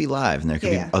 But it could be live, and there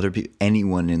could be other people.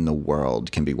 Anyone in the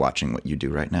world can be watching what you do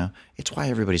right now. It's why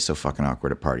everybody's so fucking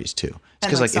awkward at parties too. It's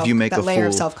because like if you make that a layer full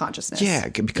of self-consciousness. Yeah,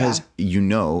 because you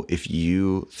know if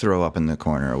you throw up in the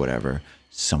corner or whatever,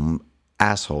 some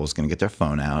asshole is going to get their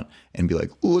phone out and be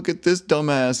like, "Look at this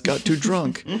dumbass, got too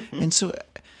drunk." And so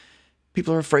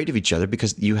people are afraid of each other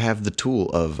because you have the tool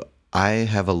of, I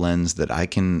have a lens that I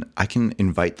can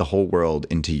invite the whole world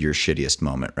into your shittiest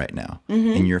moment right now.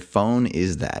 And your phone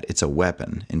is that. It's a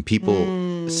weapon. And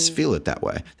people feel it that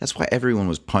way. That's why everyone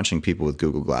was punching people with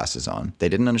Google Glasses on. They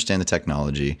didn't understand the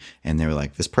technology. And they were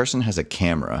like, this person has a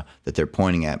camera that they're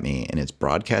pointing at me and it's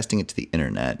broadcasting it to the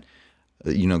internet.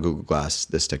 You know Google Glass,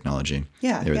 this technology.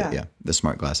 Yeah. The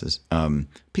smart glasses.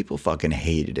 People fucking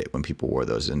hated it when people wore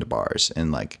those into bars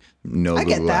and like no I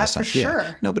Google get Glass. that for sure.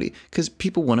 Yeah, nobody, because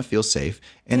people want to feel safe,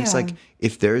 and it's like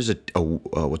if there's a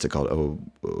what's it called, a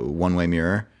one-way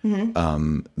mirror,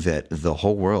 that the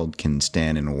whole world can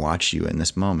stand and watch you in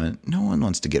this moment. No one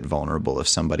wants to get vulnerable if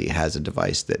somebody has a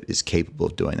device that is capable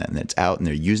of doing that and it's out and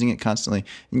they're using it constantly,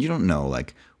 and you don't know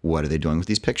like, what are they doing with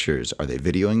these pictures? Are they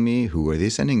videoing me? Who are they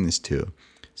sending this to?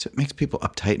 So it makes people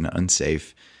uptight and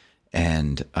unsafe.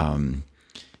 And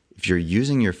if you're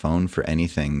using your phone for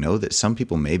anything, know that some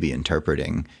people may be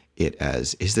interpreting it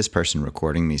as, is this person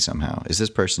recording me somehow? Is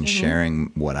this person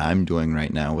sharing what I'm doing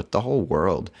right now with the whole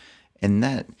world? And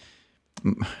that,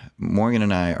 Morgan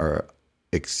and I are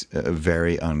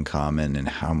very uncommon in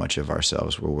how much of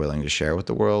ourselves we're willing to share with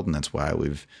the world. And that's why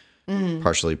we've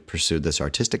partially pursued this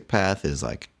artistic path, is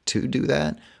like to do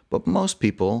that. But most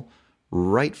people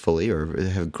rightfully or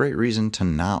have great reason to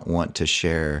not want to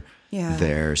share Yeah.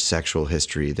 their sexual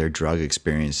history, their drug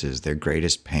experiences, their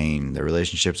greatest pain, their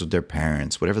relationships with their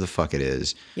parents, whatever the fuck it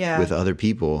is, Yeah. with other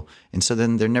people. And so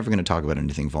then they're never going to talk about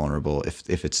anything vulnerable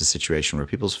if it's a situation where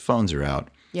people's phones are out.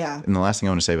 Yeah. And the last thing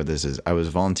I want to say about this is I was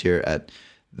a volunteer at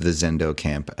the Zendo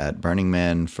camp at Burning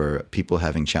Man for people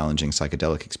having challenging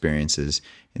psychedelic experiences.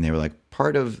 And they were like,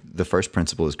 part of the first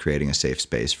principle is creating a safe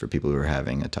space for people who are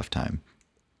having a tough time.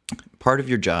 Part of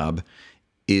your job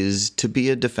is to be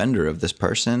a defender of this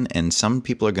person. And some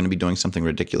people are going to be doing something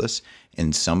ridiculous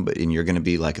and you're going to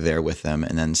be like there with them.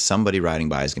 And then somebody riding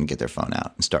by is going to get their phone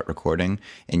out and start recording.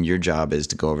 And your job is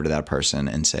to go over to that person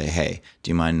and say, hey,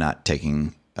 do you mind not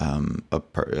taking a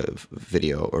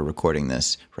video or recording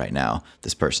this right now?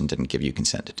 This person didn't give you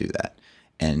consent to do that.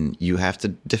 And you have to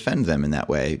defend them in that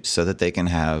way so that they can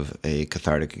have a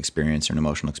cathartic experience or an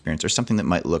emotional experience or something that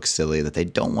might look silly that they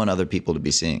don't want other people to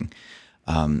be seeing.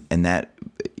 And that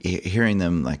hearing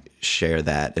them like share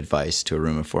that advice to a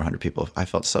room of 400 people, I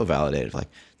felt so validated. Like,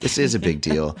 this is a big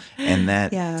deal. And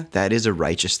that is a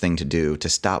righteous thing to do, to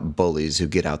stop bullies who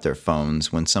get out their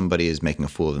phones when somebody is making a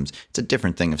fool of them. It's a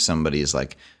different thing if somebody is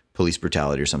like police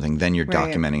brutality or something, then you're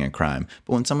documenting a crime.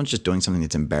 But when someone's just doing something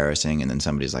that's embarrassing and then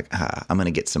somebody's like, I'm going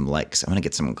to get some likes, I'm going to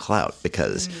get some clout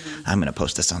because I'm going to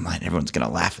post this online. Everyone's going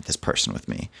to laugh at this person with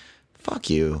me. Fuck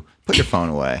you. Put your phone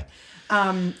away.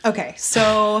 Okay,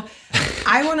 so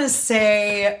I want to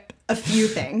say a few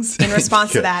things in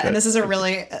response to that. And this is a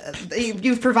really,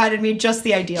 you've provided me just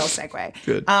the ideal segue.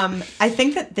 Good. I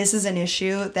think that this is an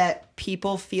issue that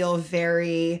people feel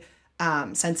very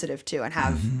sensitive to and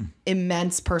have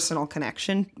immense personal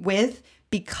connection with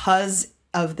because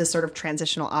of the sort of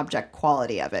transitional object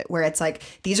quality of it, where it's like,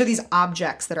 these are these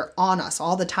objects that are on us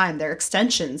all the time. They're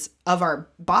extensions of our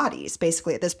bodies,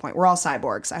 basically, at this point. We're all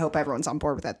cyborgs. I hope everyone's on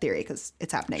board with that theory because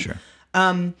it's happening. Sure.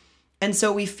 And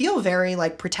so we feel very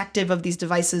like protective of these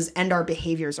devices and our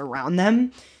behaviors around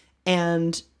them.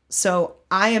 And so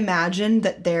I imagine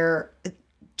that they're,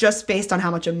 just based on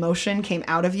how much emotion came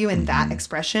out of you in that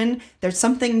expression, there's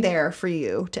something there for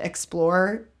you to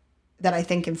explore that I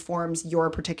think informs your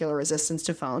particular resistance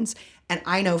to phones. And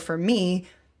I know for me,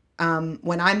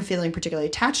 when I'm feeling particularly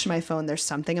attached to my phone, there's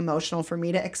something emotional for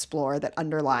me to explore that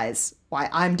underlies why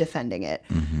I'm defending it.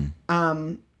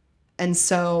 And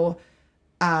so...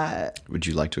 would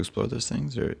you like to explore those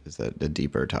things, or is that a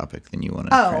deeper topic than you want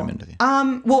to cram into?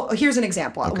 Well, here's an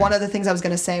example. Okay. One of the things I was going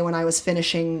to say when I was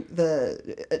finishing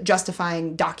the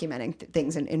justifying documenting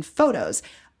things in photos,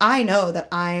 I know that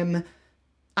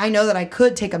I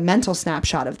could take a mental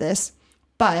snapshot of this,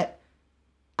 but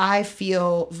I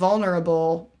feel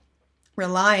vulnerable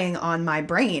relying on my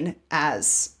brain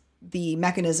as the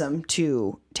mechanism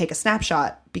to take a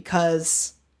snapshot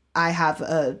because I have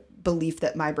a belief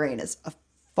that my brain is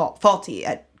faulty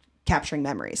at capturing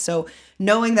memories. So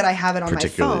knowing that I have it on my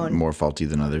Particularly phone, more faulty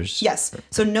than others. yes.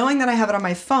 So knowing that I have it on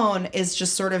my phone is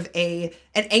just sort of an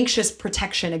anxious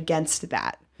protection against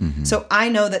that. So I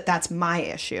know that that's my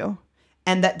issue,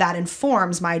 and that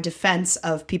informs my defense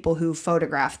of people who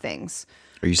photograph things.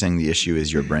 Are you saying the issue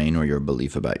is your brain or your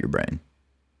belief about your brain?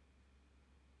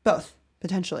 Both,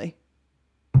 potentially.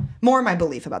 More my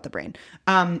belief about the brain.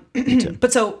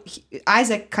 But so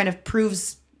Isaac kind of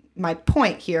proves my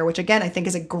point here, which again, I think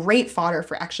is a great fodder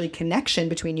for actually connection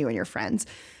between you and your friends,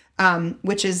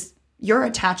 which is your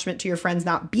attachment to your friends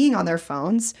not being on their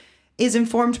phones is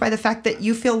informed by the fact that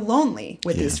you feel lonely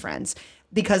with these friends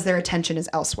because their attention is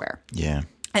elsewhere. Yeah.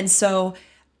 And so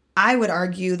I would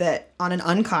argue that on an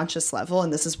unconscious level,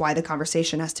 and this is why the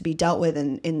conversation has to be dealt with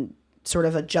in sort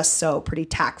of a just so pretty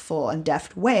tactful and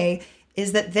deft way,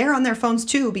 is that they're on their phones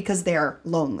too because they're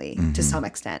lonely to some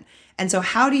extent. And so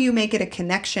how do you make it a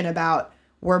connection about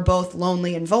we're both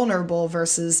lonely and vulnerable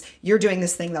versus you're doing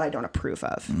this thing that I don't approve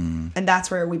of? And that's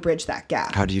where we bridge that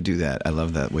gap. How do you do that? I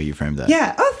love that way you framed that.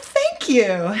 Yeah. Oh, thank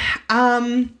you.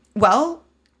 Well,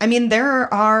 I mean,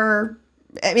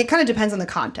 it kind of depends on the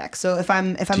context. So if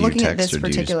I'm Do you looking at text this or do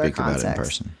you particular speak about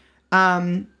context, it in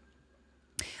person?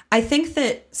 I think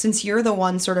that since you're the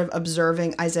one sort of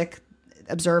observing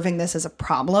this as a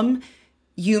problem,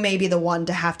 you may be the one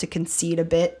to have to concede a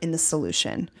bit in the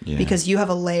solution because you have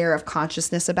a layer of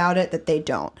consciousness about it that they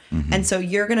don't. And so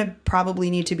you're going to probably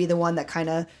need to be the one that kind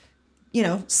of,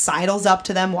 sidles up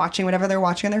to them watching whatever they're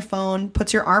watching on their phone,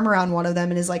 puts your arm around one of them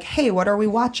and is like, hey, what are we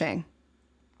watching?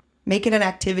 Make it an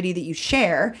activity that you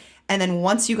share. And then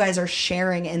once you guys are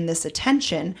sharing in this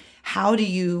attention, how do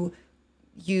you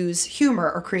use humor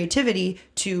or creativity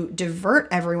to divert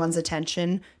everyone's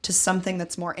attention to something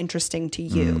that's more interesting to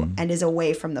you and is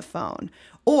away from the phone,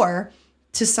 or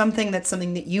to something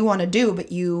that you want to do,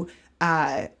 but you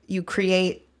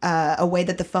create a way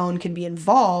that the phone can be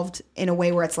involved in a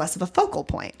way where it's less of a focal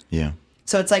point. Yeah.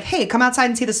 So it's like, hey, come outside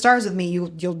and see the stars with me.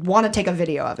 You'll want to take a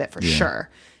video of it for sure.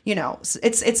 You know,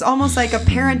 it's almost like a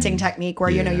parenting technique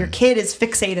where, you know, your kid is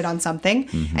fixated on something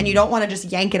and you don't want to just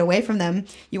yank it away from them.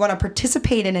 You want to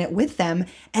participate in it with them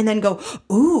and then go,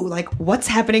 ooh, like what's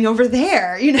happening over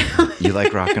there? You know, You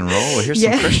like rock and roll? Well, here's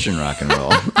some Christian rock and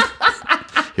roll.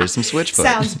 Here's some Switchfoot.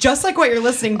 sounds just like what you're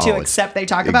listening to, except they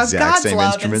talk about exact God's same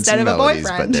love instruments instead and of a melodies,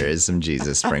 boyfriend. but there is some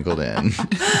Jesus sprinkled in.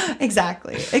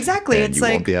 Exactly. And It's you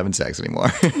like won't be having sex anymore.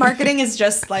 marketing is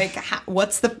just like,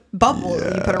 what's the bubble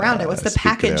you put around it? What's the speak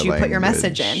package their you put your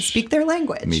message in? language. Speak their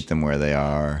language. Meet them where they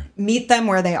are. Meet them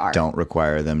where they are. Don't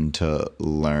require them to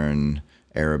learn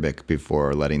Arabic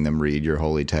before letting them read your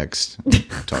holy text.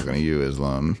 Talking to you,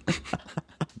 Islam.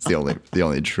 It's the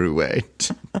only true way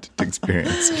to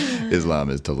experience Islam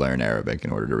is to learn Arabic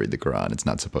in order to read the Quran. It's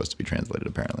not supposed to be translated,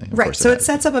 apparently. Of Right. course So it has.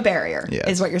 sets up a barrier, Yeah,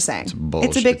 is what you're saying. Bullshit.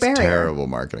 It's a big barrier. It's a terrible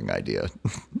marketing idea.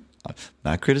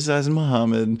 Not criticizing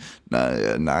Muhammad,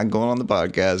 not going on the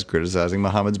podcast criticizing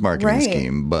Muhammad's marketing Right.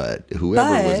 scheme, but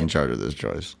whoever was But- in charge of this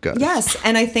choice. Guys. Yes.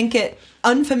 And I think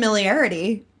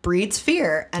unfamiliarity breeds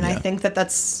fear. And I think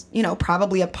that's, you know,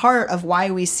 probably a part of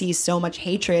why we see so much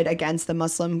hatred against the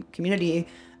Muslim community.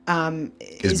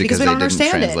 Is because we they don't didn't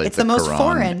understand it. translate It's the the most Quran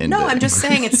foreign. No, into- I'm just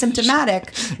saying it's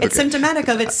symptomatic. It's symptomatic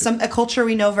of a culture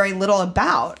we know very little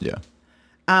about. Yeah.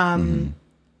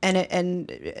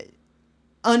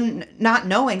 Not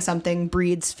knowing something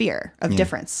breeds fear of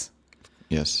difference.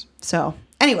 Yes. So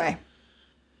anyway,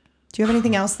 do you have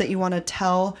anything else that you want to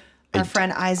tell our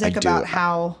friend Isaac I do. about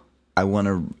how? I want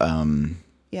to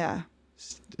Yeah.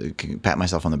 pat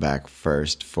myself on the back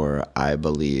first for I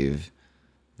believe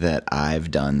that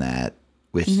I've done that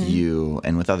with you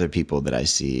and with other people that I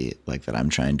see, like that I'm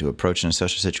trying to approach in a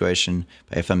social situation.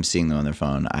 But if I'm seeing them on their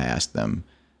phone, I ask them,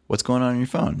 what's going on your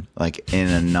phone? Like in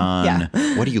a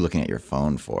what are you looking at your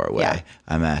phone for way? Yeah.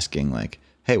 I'm asking like,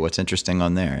 hey, what's interesting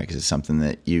on there? Because it's something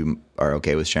that you are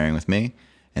okay with sharing with me.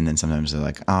 And then sometimes they're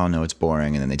like, oh, no, it's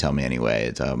boring. And then they tell me anyway.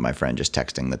 It's my friend just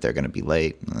texting that they're going to be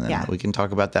late. And then we can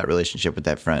talk about that relationship with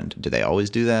that friend. Do they always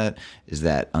do that? Is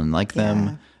that unlike them?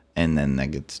 Yeah. And then they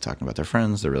get to talking about their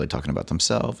friends. They're really talking about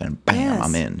themselves. And bam, Yes.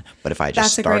 I'm in. But if I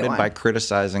just That's a great started one. by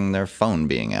criticizing their phone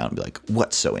being out and be like,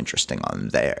 what's so interesting on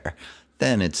there?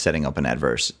 Then it's setting up an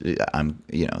adverse.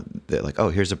 They're like, oh,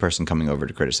 here's a person coming over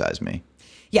to criticize me.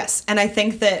 Yes. And I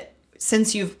think that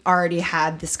since you've already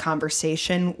had this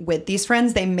conversation with these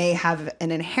friends, they may have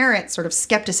an inherent sort of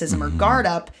skepticism or guard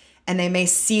up, and they may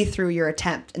see through your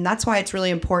attempt. And that's why it's really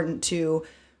important to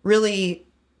really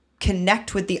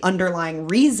connect with the underlying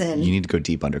reason. You need to go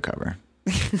deep undercover.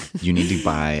 You need to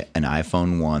buy an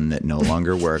iPhone 1 that no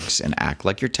longer works and act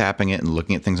like you're tapping it and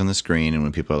looking at things on the screen. And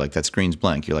when people are like, that screen's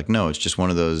blank, you're like, no, it's just one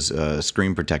of those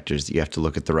screen protectors that you have to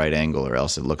look at the right angle or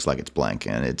else it looks like it's blank.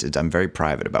 And I'm very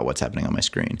private about what's happening on my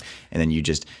screen. And then you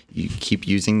keep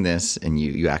using this and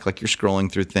you act like you're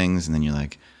scrolling through things. And then you're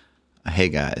like, hey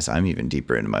guys, I'm even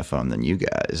deeper into my phone than you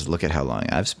guys. Look at how long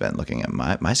I've spent looking at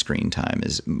my screen time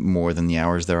is more than the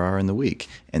hours there are in the week.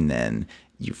 And then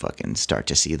you fucking start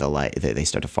to see the light. They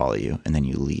start to follow you, and then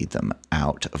you lead them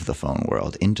out of the phone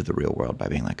world into the real world by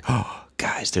being like, oh,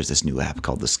 guys, there's this new app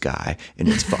called The Sky, and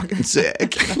it's fucking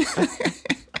sick.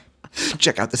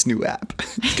 Check out this new app.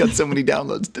 It's got so many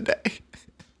downloads today.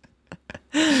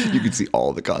 You can see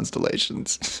all the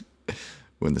constellations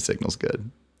when the signal's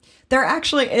good. There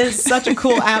actually is such a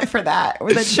cool app for that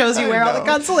shows you where all the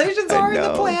constellations are and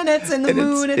the planets and the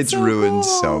moon. It's so ruined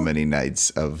cool. so many nights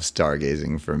of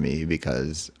stargazing for me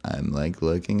because I'm like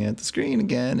looking at the screen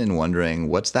again and wondering,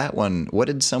 what's that one? What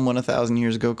did someone 1,000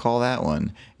 years ago call that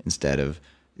one? Instead of,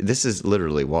 this is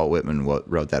literally Walt Whitman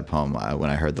wrote that poem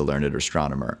when I heard The Learned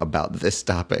Astronomer about this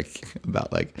topic,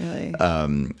 about like Really?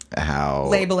 How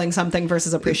Labeling something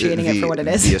versus appreciating it for what it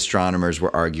is. The astronomers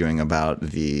were arguing about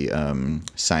the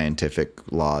scientific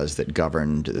laws that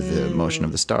governed the motion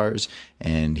of the stars,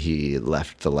 and he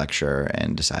left the lecture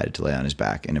and decided to lay on his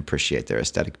back and appreciate their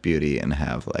aesthetic beauty and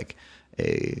have like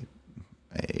a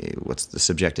what's the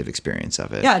subjective experience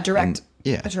of it? Yeah, a direct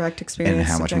experience. And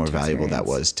how much more subjective valuable that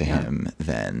experience. was to him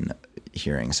than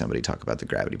hearing somebody talk about the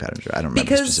gravity patterns. I don't remember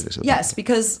the specifics of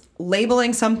Because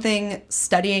labeling something,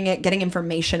 studying it, getting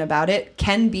information about it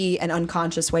can be an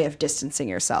unconscious way of distancing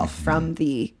yourself from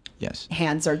the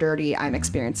hands are dirty, I'm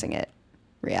experiencing it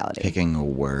reality. Picking a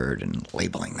word and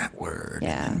labeling that word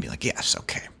Yeah. and be like, yes,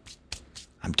 okay,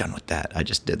 I'm done with that. I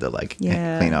just did the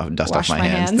Yeah. clean off, dust Wash off my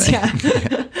hands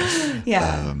thing.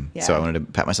 Yeah. So I wanted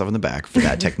to pat myself on the back for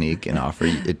that technique and offer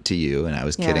it to you. And I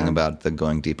was kidding about the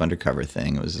going deep undercover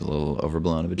thing. It was a little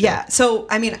overblown of a joke. Yeah. So,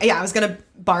 I mean, I was going to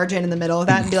barge in the middle of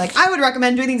that and be like, I would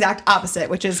recommend doing the exact opposite,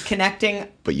 which is connecting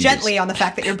But you gently just- on the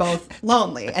fact that you're both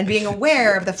lonely and being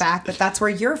aware of the fact that that's where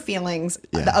your feelings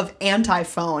of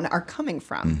anti-phone are coming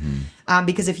from.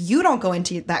 Because if you don't go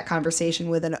into that conversation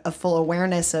with a full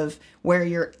awareness of where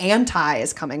your anti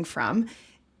is coming from,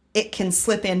 it can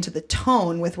slip into the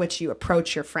tone with which you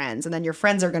approach your friends. And then your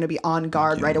friends are going to be on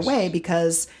guard right away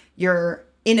because you're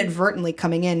inadvertently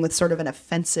coming in with sort of an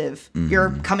offensive, you're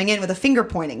coming in with a finger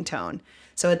pointing tone.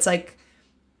 So it's like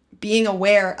being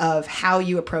aware of how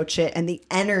you approach it and the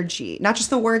energy, not just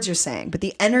the words you're saying, but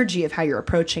the energy of how you're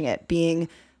approaching it, being,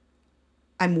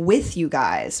 I'm with you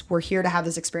guys. We're here to have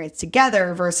this experience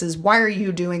together versus why are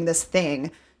you doing this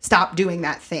thing? Stop doing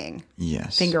that thing.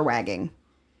 Yes. Finger wagging.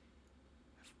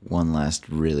 One last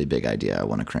really big idea I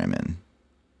want to cram in.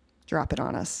 Drop it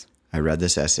on us. I read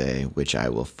this essay, which I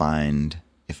will find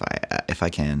if I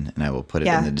can, and I will put it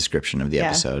in the description of the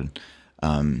episode.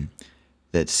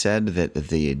 That said that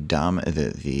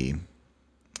the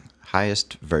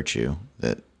highest virtue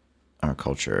that our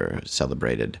culture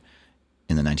celebrated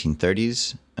in the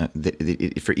 1930s,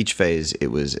 for each phase, it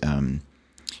was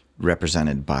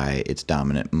represented by its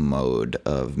dominant mode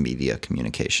of media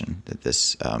communication. That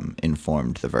this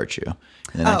informed the virtue.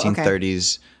 In the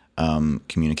 1930s.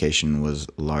 Communication was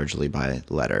largely by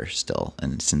letter still,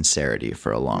 and sincerity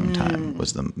for a long time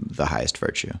was the highest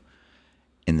virtue.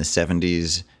 In the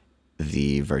 70s,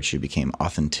 the virtue became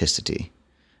authenticity.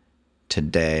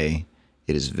 Today,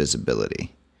 it is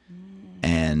visibility.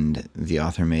 And the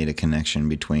author made a connection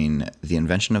between the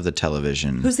invention of the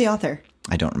television. Who's the author?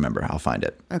 I don't remember. I'll find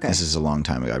it. Okay. This is a long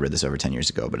time ago. I read this over 10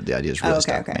 years ago, but the idea is really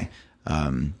stuck with me.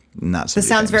 Not This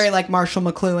sounds very like Marshall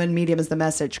McLuhan, Medium is the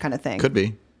Message kind of thing. Could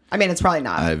be. I mean, it's probably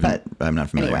not, but I'm not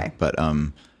familiar. anyway. But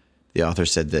the author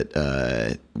said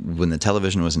that when the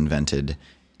television was invented,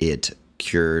 it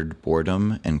cured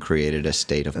boredom and created a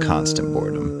state of constant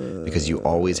boredom. Because you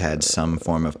always had some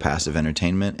form of passive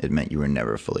entertainment, it meant you were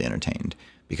never fully entertained.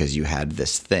 Because you had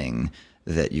this thing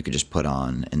that you could just put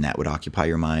on and that would occupy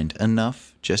your mind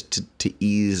enough just to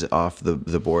ease off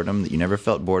the boredom, that you never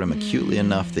felt boredom acutely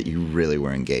enough that you really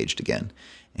were engaged again.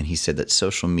 And he said that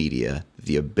social media,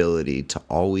 the ability to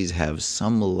always have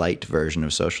some light version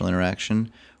of social interaction,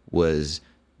 was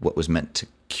what was meant to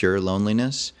cure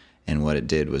loneliness. And what it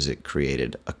did was it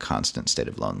created a constant state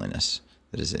of loneliness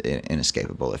that is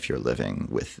inescapable if you're living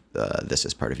with this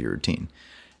as part of your routine.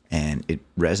 And it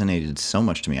resonated so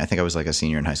much to me. I think I was like a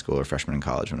senior in high school or freshman in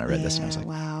college when I read this. And I was like,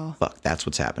 wow. Fuck, that's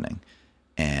what's happening.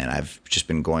 And I've just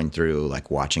been going through like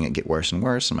watching it get worse and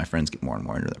worse, and my friends get more and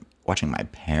more into them. Watching my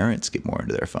parents get more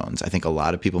into their phones. I think a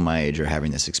lot of people my age are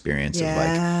having this experience of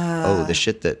like, oh, the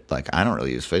shit that like I don't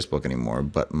really use Facebook anymore,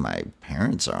 but my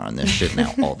parents are on this shit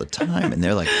now all the time, and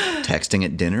they're like texting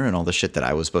at dinner and all the shit that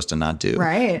I was supposed to not do.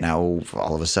 Right now,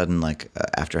 all of a sudden, like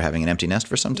after having an empty nest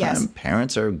for some time,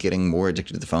 parents are getting more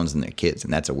addicted to the phones than their kids,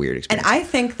 and that's a weird experience. And I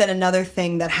think that another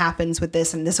thing that happens with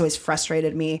this, and this always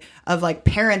frustrated me, of like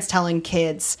parents telling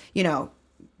kids, you know,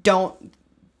 don't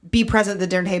be present at the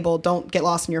dinner table, don't get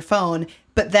lost in your phone,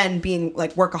 but then being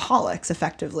like workaholics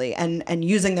effectively and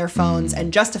using their phones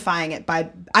and justifying it by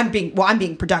I'm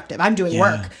being productive. I'm doing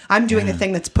work. I'm doing the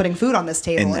thing that's putting food on this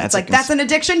table. And it's like, that's an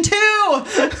addiction too.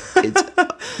 And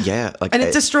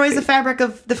it destroys the fabric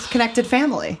of the connected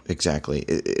family. Exactly.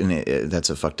 That's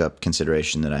a fucked up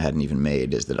consideration that I hadn't even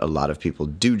made, is that a lot of people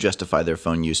do justify their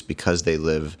phone use because they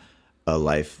live a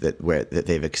life that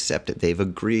they've accepted. They've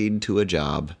agreed to a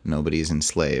job. Nobody's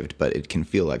enslaved, but it can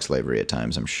feel like slavery at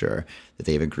times, I'm sure, that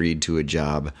they've agreed to a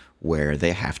job where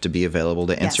they have to be be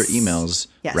to answer emails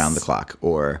round the clock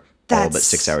or all but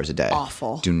 6 hours a day.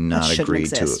 Awful. Do not agree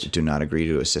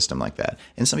to a system like that.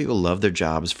 And some people love their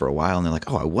jobs for a while and they're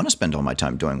like, oh, I want to spend all my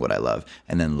time doing what I love.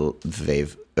 And then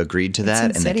they've agreed to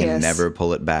that and they can never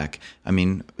pull it back. I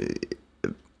mean,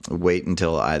 wait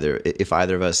until if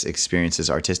either of us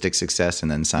experiences artistic success and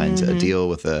then signs a deal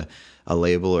with a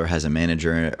label or has a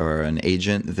manager or an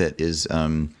agent that is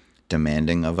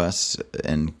demanding of us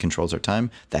and controls our time,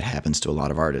 that happens to a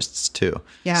lot of artists too.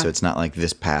 Yeah. So it's not like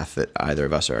this path that either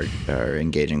of us are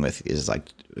engaging with is like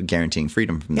guaranteeing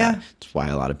freedom from that. Yeah. It's why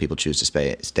a lot of people choose to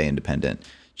stay independent.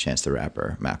 Chance the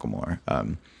Rapper, Macklemore.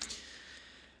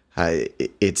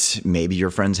 It's maybe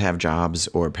your friends have jobs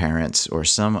or parents or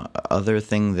some other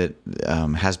thing that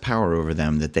has power over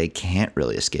them that they can't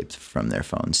really escape from their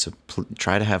phones. So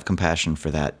try to have compassion for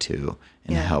that too,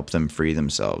 and help them free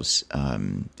themselves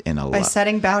by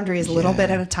setting boundaries a little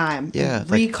bit at a time. Yeah,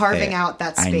 recarving out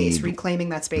that space, reclaiming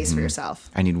that space for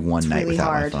yourself. I need one night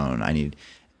without my phone.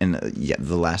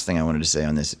 The last thing I wanted to say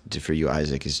on this for you,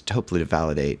 Isaac, is hopefully to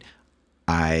validate.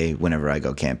 whenever I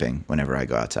go camping, whenever I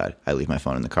go outside, I leave my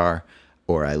phone in the car,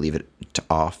 or I leave it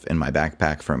off in my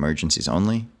backpack for emergencies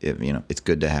only. It's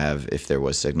good to have if there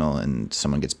was signal and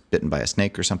someone gets bitten by a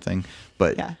snake or something,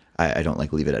 but Yeah. I don't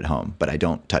leave it at home, but I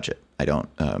don't touch it. I don't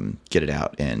get it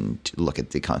out and look at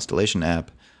the Constellation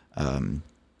app.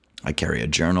 I carry a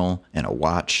journal and a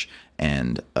watch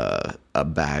and a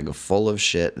bag full of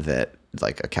shit that,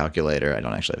 like a calculator. I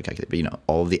don't actually have a calculator, but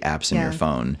all of the apps in your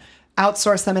phone.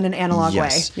 Outsource them in an analog way.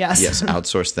 Yes. Yes.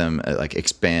 Outsource them,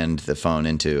 expand the phone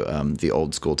into the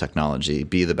old school technology,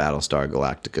 be the Battlestar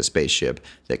Galactica spaceship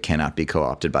that cannot be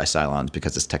co-opted by Cylons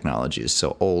because its technology is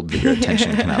so old that your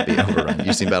attention cannot be overrun.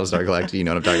 You've seen Battlestar Galactica? You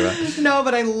know what I'm talking about? No,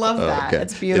 but I love that. Okay.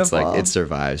 It's beautiful. It's like it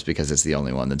survives because it's the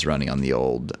only one that's running on the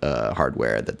old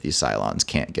hardware that these Cylons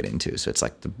can't get into. So it's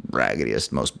like the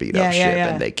raggediest, most beat up ship,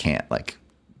 and they can't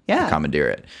commandeer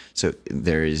it. So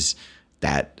there is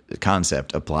that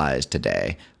concept applies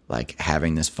today. Like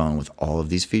having this phone with all of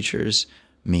these features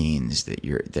means that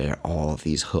there are all of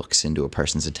these hooks into a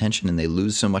person's attention, and they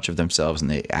lose so much of themselves, and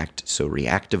they act so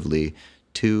reactively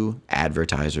to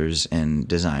advertisers and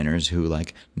designers who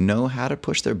know how to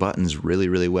push their buttons really,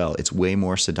 really well. It's way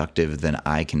more seductive than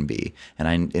I can be,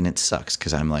 and it sucks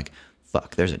because I'm like,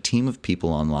 fuck, there's a team of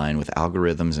people online with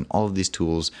algorithms and all of these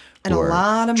tools and a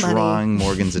lot of money drawing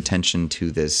Morgan's attention to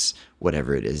this,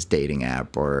 whatever it is, dating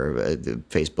app or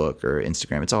Facebook or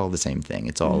Instagram. It's all the same thing.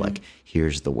 It's all like,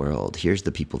 here's the world. Here's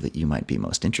the people that you might be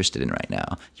most interested in right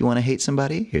now. You want to hate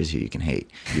somebody? Here's who you can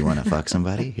hate. You want to fuck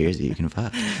somebody? Here's who you can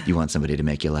fuck. You want somebody to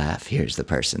make you laugh? Here's the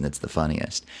person that's the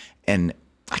funniest. And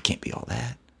I can't be all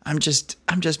that. I'm just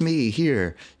me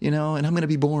here, and I'm going to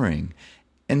be boring.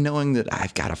 And knowing that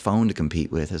I've got a phone to compete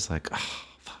with is like, oh,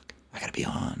 fuck, I got to be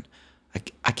on.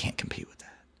 I can't compete with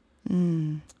that.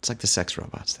 It's like the sex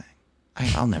robots thing.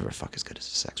 I'll never fuck as good as a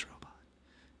sex robot.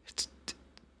 It's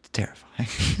terrifying.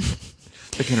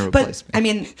 They're going to replace me. I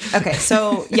mean, okay,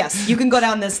 so yes, you can go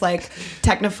down this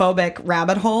technophobic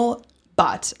rabbit hole,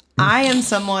 but I am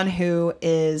someone who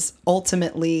is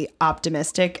ultimately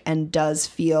optimistic and does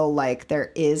feel like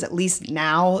there is, at least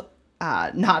now,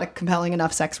 not a compelling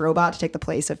enough sex robot to take the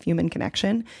place of human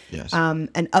connection. Yes.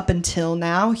 And up until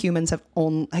now, humans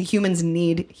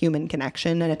need human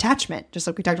connection and attachment, just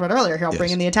like we talked about earlier. Here, I'll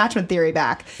bring in the attachment theory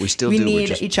back. We still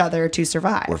need each other to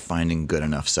survive. We're finding good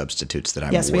enough substitutes that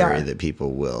I'm worried that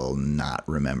people will not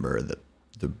remember the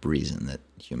reason that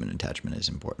human attachment is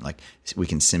important. Like, we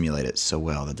can simulate it so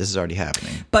well that this is already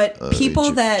happening. But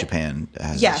people Japan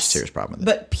has a serious problem with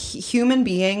it. But human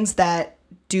beings that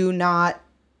do not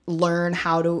learn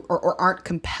how to or aren't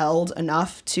compelled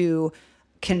enough to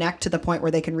connect to the point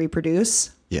where they can reproduce.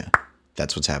 Yeah.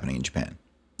 That's what's happening in Japan.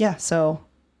 Yeah. So,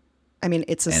 I mean,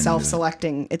 it's a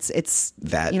self-selecting. It's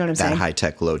that, you know what I'm saying? That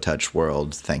high-tech, low-touch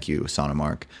world, thank you,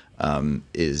 Sonomark,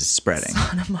 is spreading.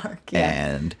 Sonomark,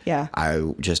 yeah. And yeah. I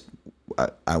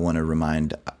want to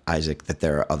remind Isaac that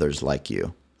there are others like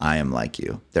you. I am like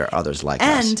you. There are others like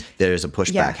us. There's a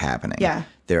pushback happening. Yeah.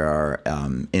 There are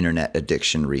internet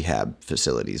addiction rehab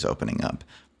facilities opening up.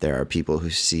 There are people who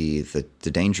see the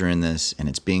danger in this, and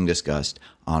it's being discussed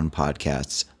on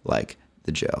podcasts like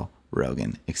the Joe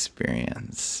Rogan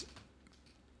Experience.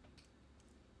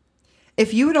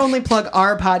 If you would only plug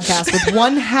our podcast with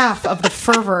one half of the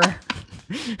fervor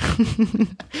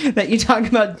that you talk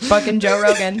about fucking Joe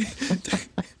Rogan.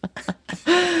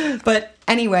 But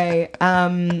anyway,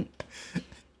 fuck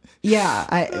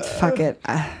it.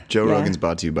 Joe Rogan's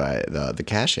brought to you by the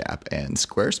Cash App and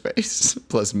Squarespace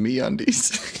plus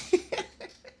MeUndies.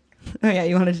 Oh yeah,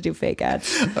 you wanted to do fake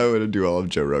ads. I want to do all of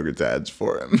Joe Rogan's ads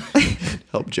for him.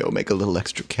 Help Joe make a little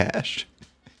extra cash.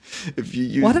 If you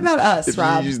use, what about us,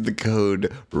 Rob? If you use the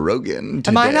code Rogan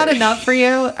today. Am I not enough for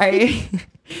you?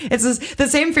 It's the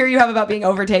same fear you have about being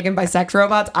overtaken by sex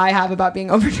robots I have about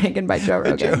being overtaken by Joe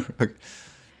Rogan.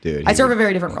 Dude, I serve a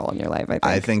very different role in your life,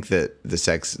 I think. that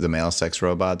the male sex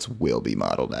robots will be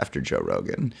modeled after Joe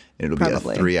Rogan. It'll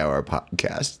Probably. be a 3-hour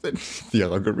podcast that the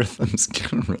algorithms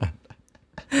can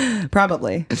run.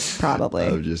 Probably.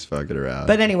 I'm just fucking around.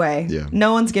 But anyway,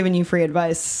 no one's giving you free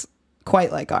advice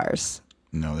quite like ours.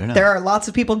 No, they're not. There are lots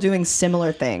of people doing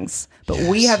similar things, but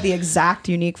we have the exact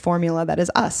unique formula that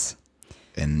is us.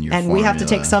 And we have to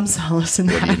take some solace in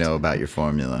that. What do you know about your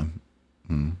formula?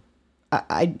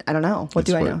 I don't know. What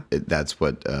do I know? That's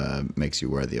what makes you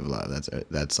worthy of love.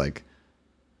 That's like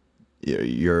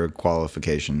your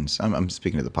qualifications. I'm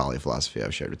speaking of the poly philosophy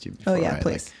I've shared with you before. Oh yeah, right?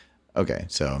 please. Okay,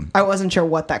 so I wasn't sure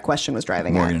what that question was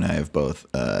driving Morgan at. and I have both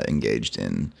engaged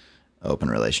in open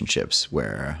relationships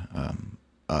where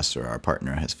us or our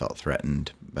partner has felt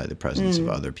threatened by the presence of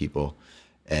other people,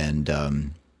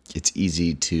 and it's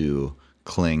easy to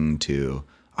cling to,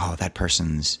 oh, that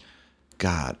person's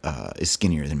is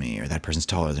skinnier than me, or that person's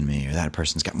taller than me, or that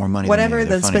person's got more money Whatever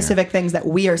than me, the specific things that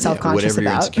we are self-conscious whatever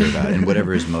about. you're insecure about, and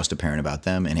whatever is most apparent about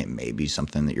them, and it may be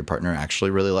something that your partner actually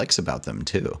really likes about them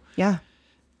too. Yeah.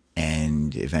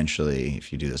 And eventually,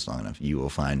 if you do this long enough, you will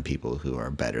find people who are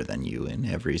better than you in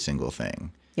every single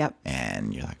thing. Yep.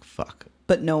 And you're like, fuck.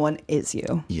 But no one is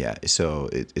you. Yeah. So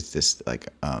it's this like,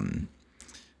 I'm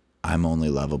only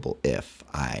lovable if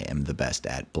I am the best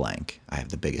at blank. I have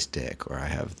the biggest dick, or I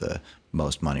have the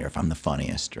most money, or if I'm the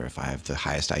funniest, or if I have the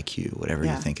highest IQ, whatever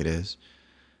you think it is.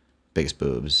 Biggest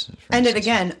boobs. And it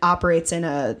again operates in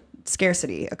a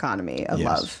scarcity economy of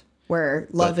love, where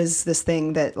love is this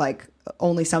thing that like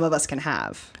only some of us can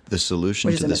have. The solution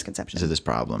which is to a this misconception. to this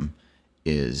problem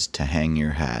is to hang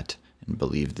your hat and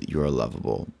believe that you are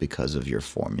lovable because of your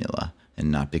formula,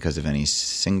 and not because of any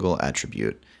single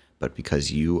attribute, but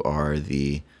because you are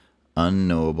the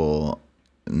unknowable,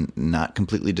 not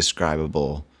completely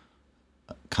describable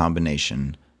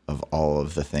combination of all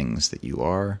of the things that you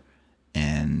are,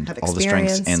 and all the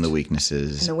strengths and the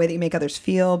weaknesses. And the way that you make others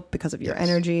feel because of your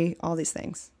energy, all these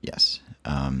things. Yes.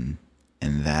 And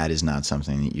that is not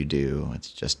something that you do.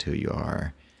 It's just who you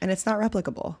are. And it's not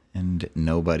replicable. And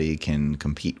nobody can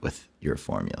compete with your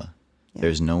formula. Yeah.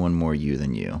 There's no one more you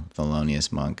than you.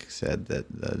 Thelonious Monk said that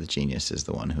the genius is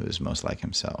the one who is most like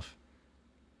himself.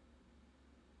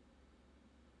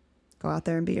 Go out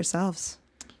there and be yourselves.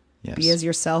 Yes. Be as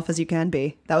yourself as you can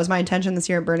be. That was my intention this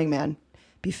year at Burning Man.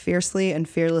 Be fiercely and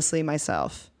fearlessly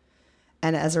myself.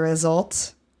 And as a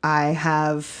result, I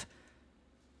have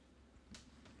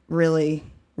really,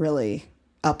 really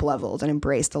up-leveled and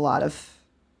embraced a lot of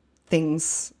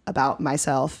things about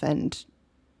myself and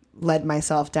led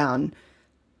myself down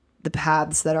the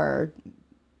paths that are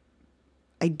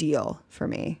ideal for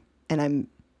me. And I'm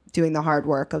doing the hard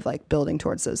work of like building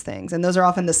towards those things. And those are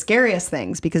often the scariest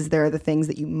things because they're the things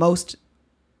that you most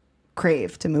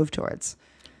crave to move towards.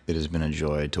 It has been a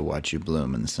joy to watch you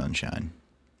bloom in the sunshine.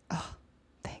 Oh,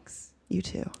 thanks. You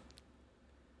too.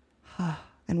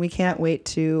 And we can't wait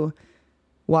to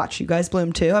watch you guys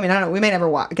bloom too. I mean, I don't know. We may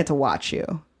never get to watch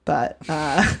you, but...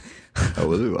 Oh,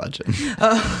 we'll be watching.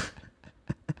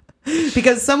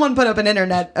 Because someone put up an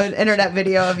internet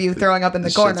video of you throwing up in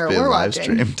the corner. We're live watching.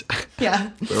 Streamed. Yeah.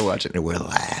 We're watching and we're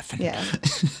laughing. Yeah.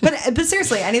 But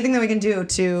seriously, anything that we can do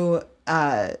to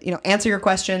answer your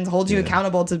questions, hold you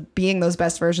accountable to being those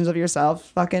best versions of yourself,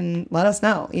 fucking let us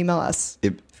know. Email us.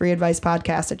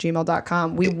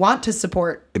 freeadvicepodcast@gmail.com. We want to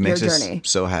support your journey. It makes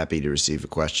us so happy to receive a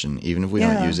question. Even if we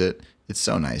don't use it, it's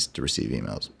so nice to receive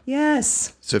emails.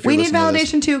 Yes. So if we you're need listening to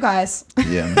validation too, guys.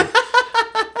 Yeah.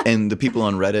 And the people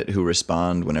on Reddit who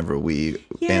respond whenever we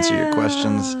answer your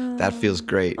questions, that feels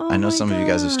great. I know some of you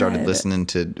guys have started listening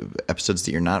to episodes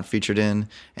that you're not featured in,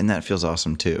 and that feels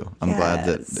awesome too. I'm glad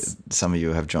that some of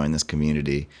you have joined this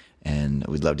community, and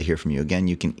we'd love to hear from you. Again,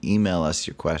 you can email us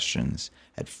your questions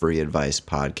at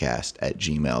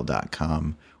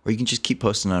freeadvicepodcast@gmail.com, or you can just keep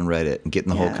posting on Reddit and get in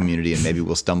the whole community, and maybe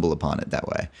we'll stumble upon it that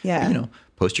way. Yeah. But,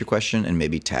 post your question and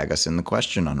maybe tag us in the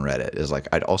question on Reddit. Is like,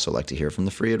 I'd also like to hear from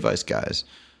the Free Advice guys.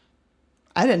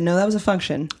 I didn't know that was a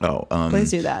function. Oh,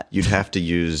 please do that. You'd have to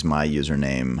use my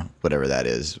username, whatever that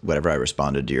is, whatever I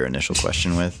responded to your initial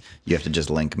question with. You have to just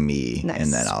link me,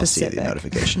 and then I'll see the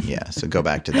notification. Yeah, so go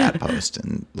back to that post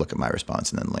and look at my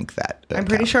response, and then link that. I'm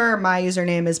pretty sure my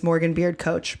username is Morgan Beard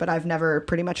Coach, but I've never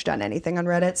pretty much done anything on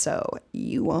Reddit, so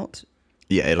you won't.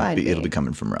 Yeah, it'll be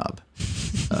coming from Rob,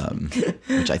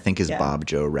 which I think is Bob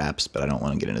Joe Raps, but I don't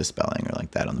want to get into spelling or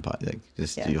like that on the pod.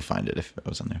 You'll find it if it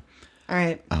was on there. All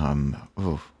right.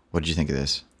 What did you think of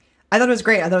this? I thought it was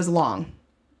great. I thought it was long.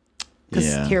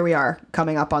 Because here we are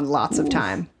coming up on lots of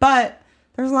time. But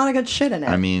there's a lot of good shit in it.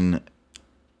 I mean,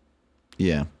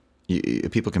 yeah.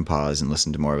 People can pause and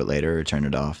listen to more of it later or turn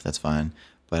it off. That's fine.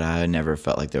 But I never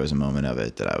felt like there was a moment of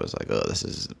it that I was like, oh,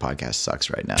 the podcast sucks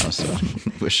right now. So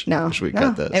wish we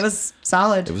cut this. It was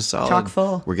solid. It was solid. Chock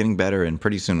full. We're getting better. And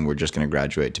pretty soon we're just going to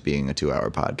graduate to being a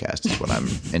 2-hour podcast is what I'm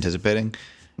anticipating.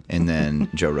 And then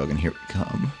Joe Rogan, here we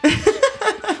come.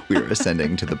 We are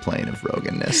ascending to the plane of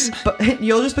Roganness. But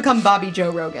you'll just become Bobby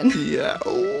Joe Rogan. Yeah.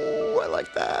 Oh, I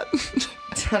like that.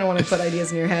 I don't want to put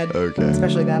ideas in your head. Okay.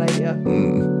 Especially that idea.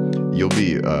 You'll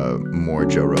be more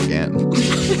Joe Rogan.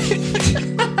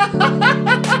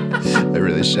 I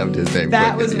really shoved his name.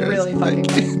 That was really fucking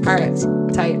funny. All right.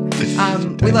 Tight.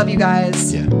 We love you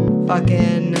guys. Yeah.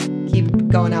 Fucking keep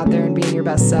going out there and being your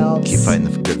best selves. Keep fighting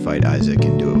the good fight, Isaac,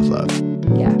 and do it with love.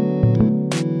 Yeah.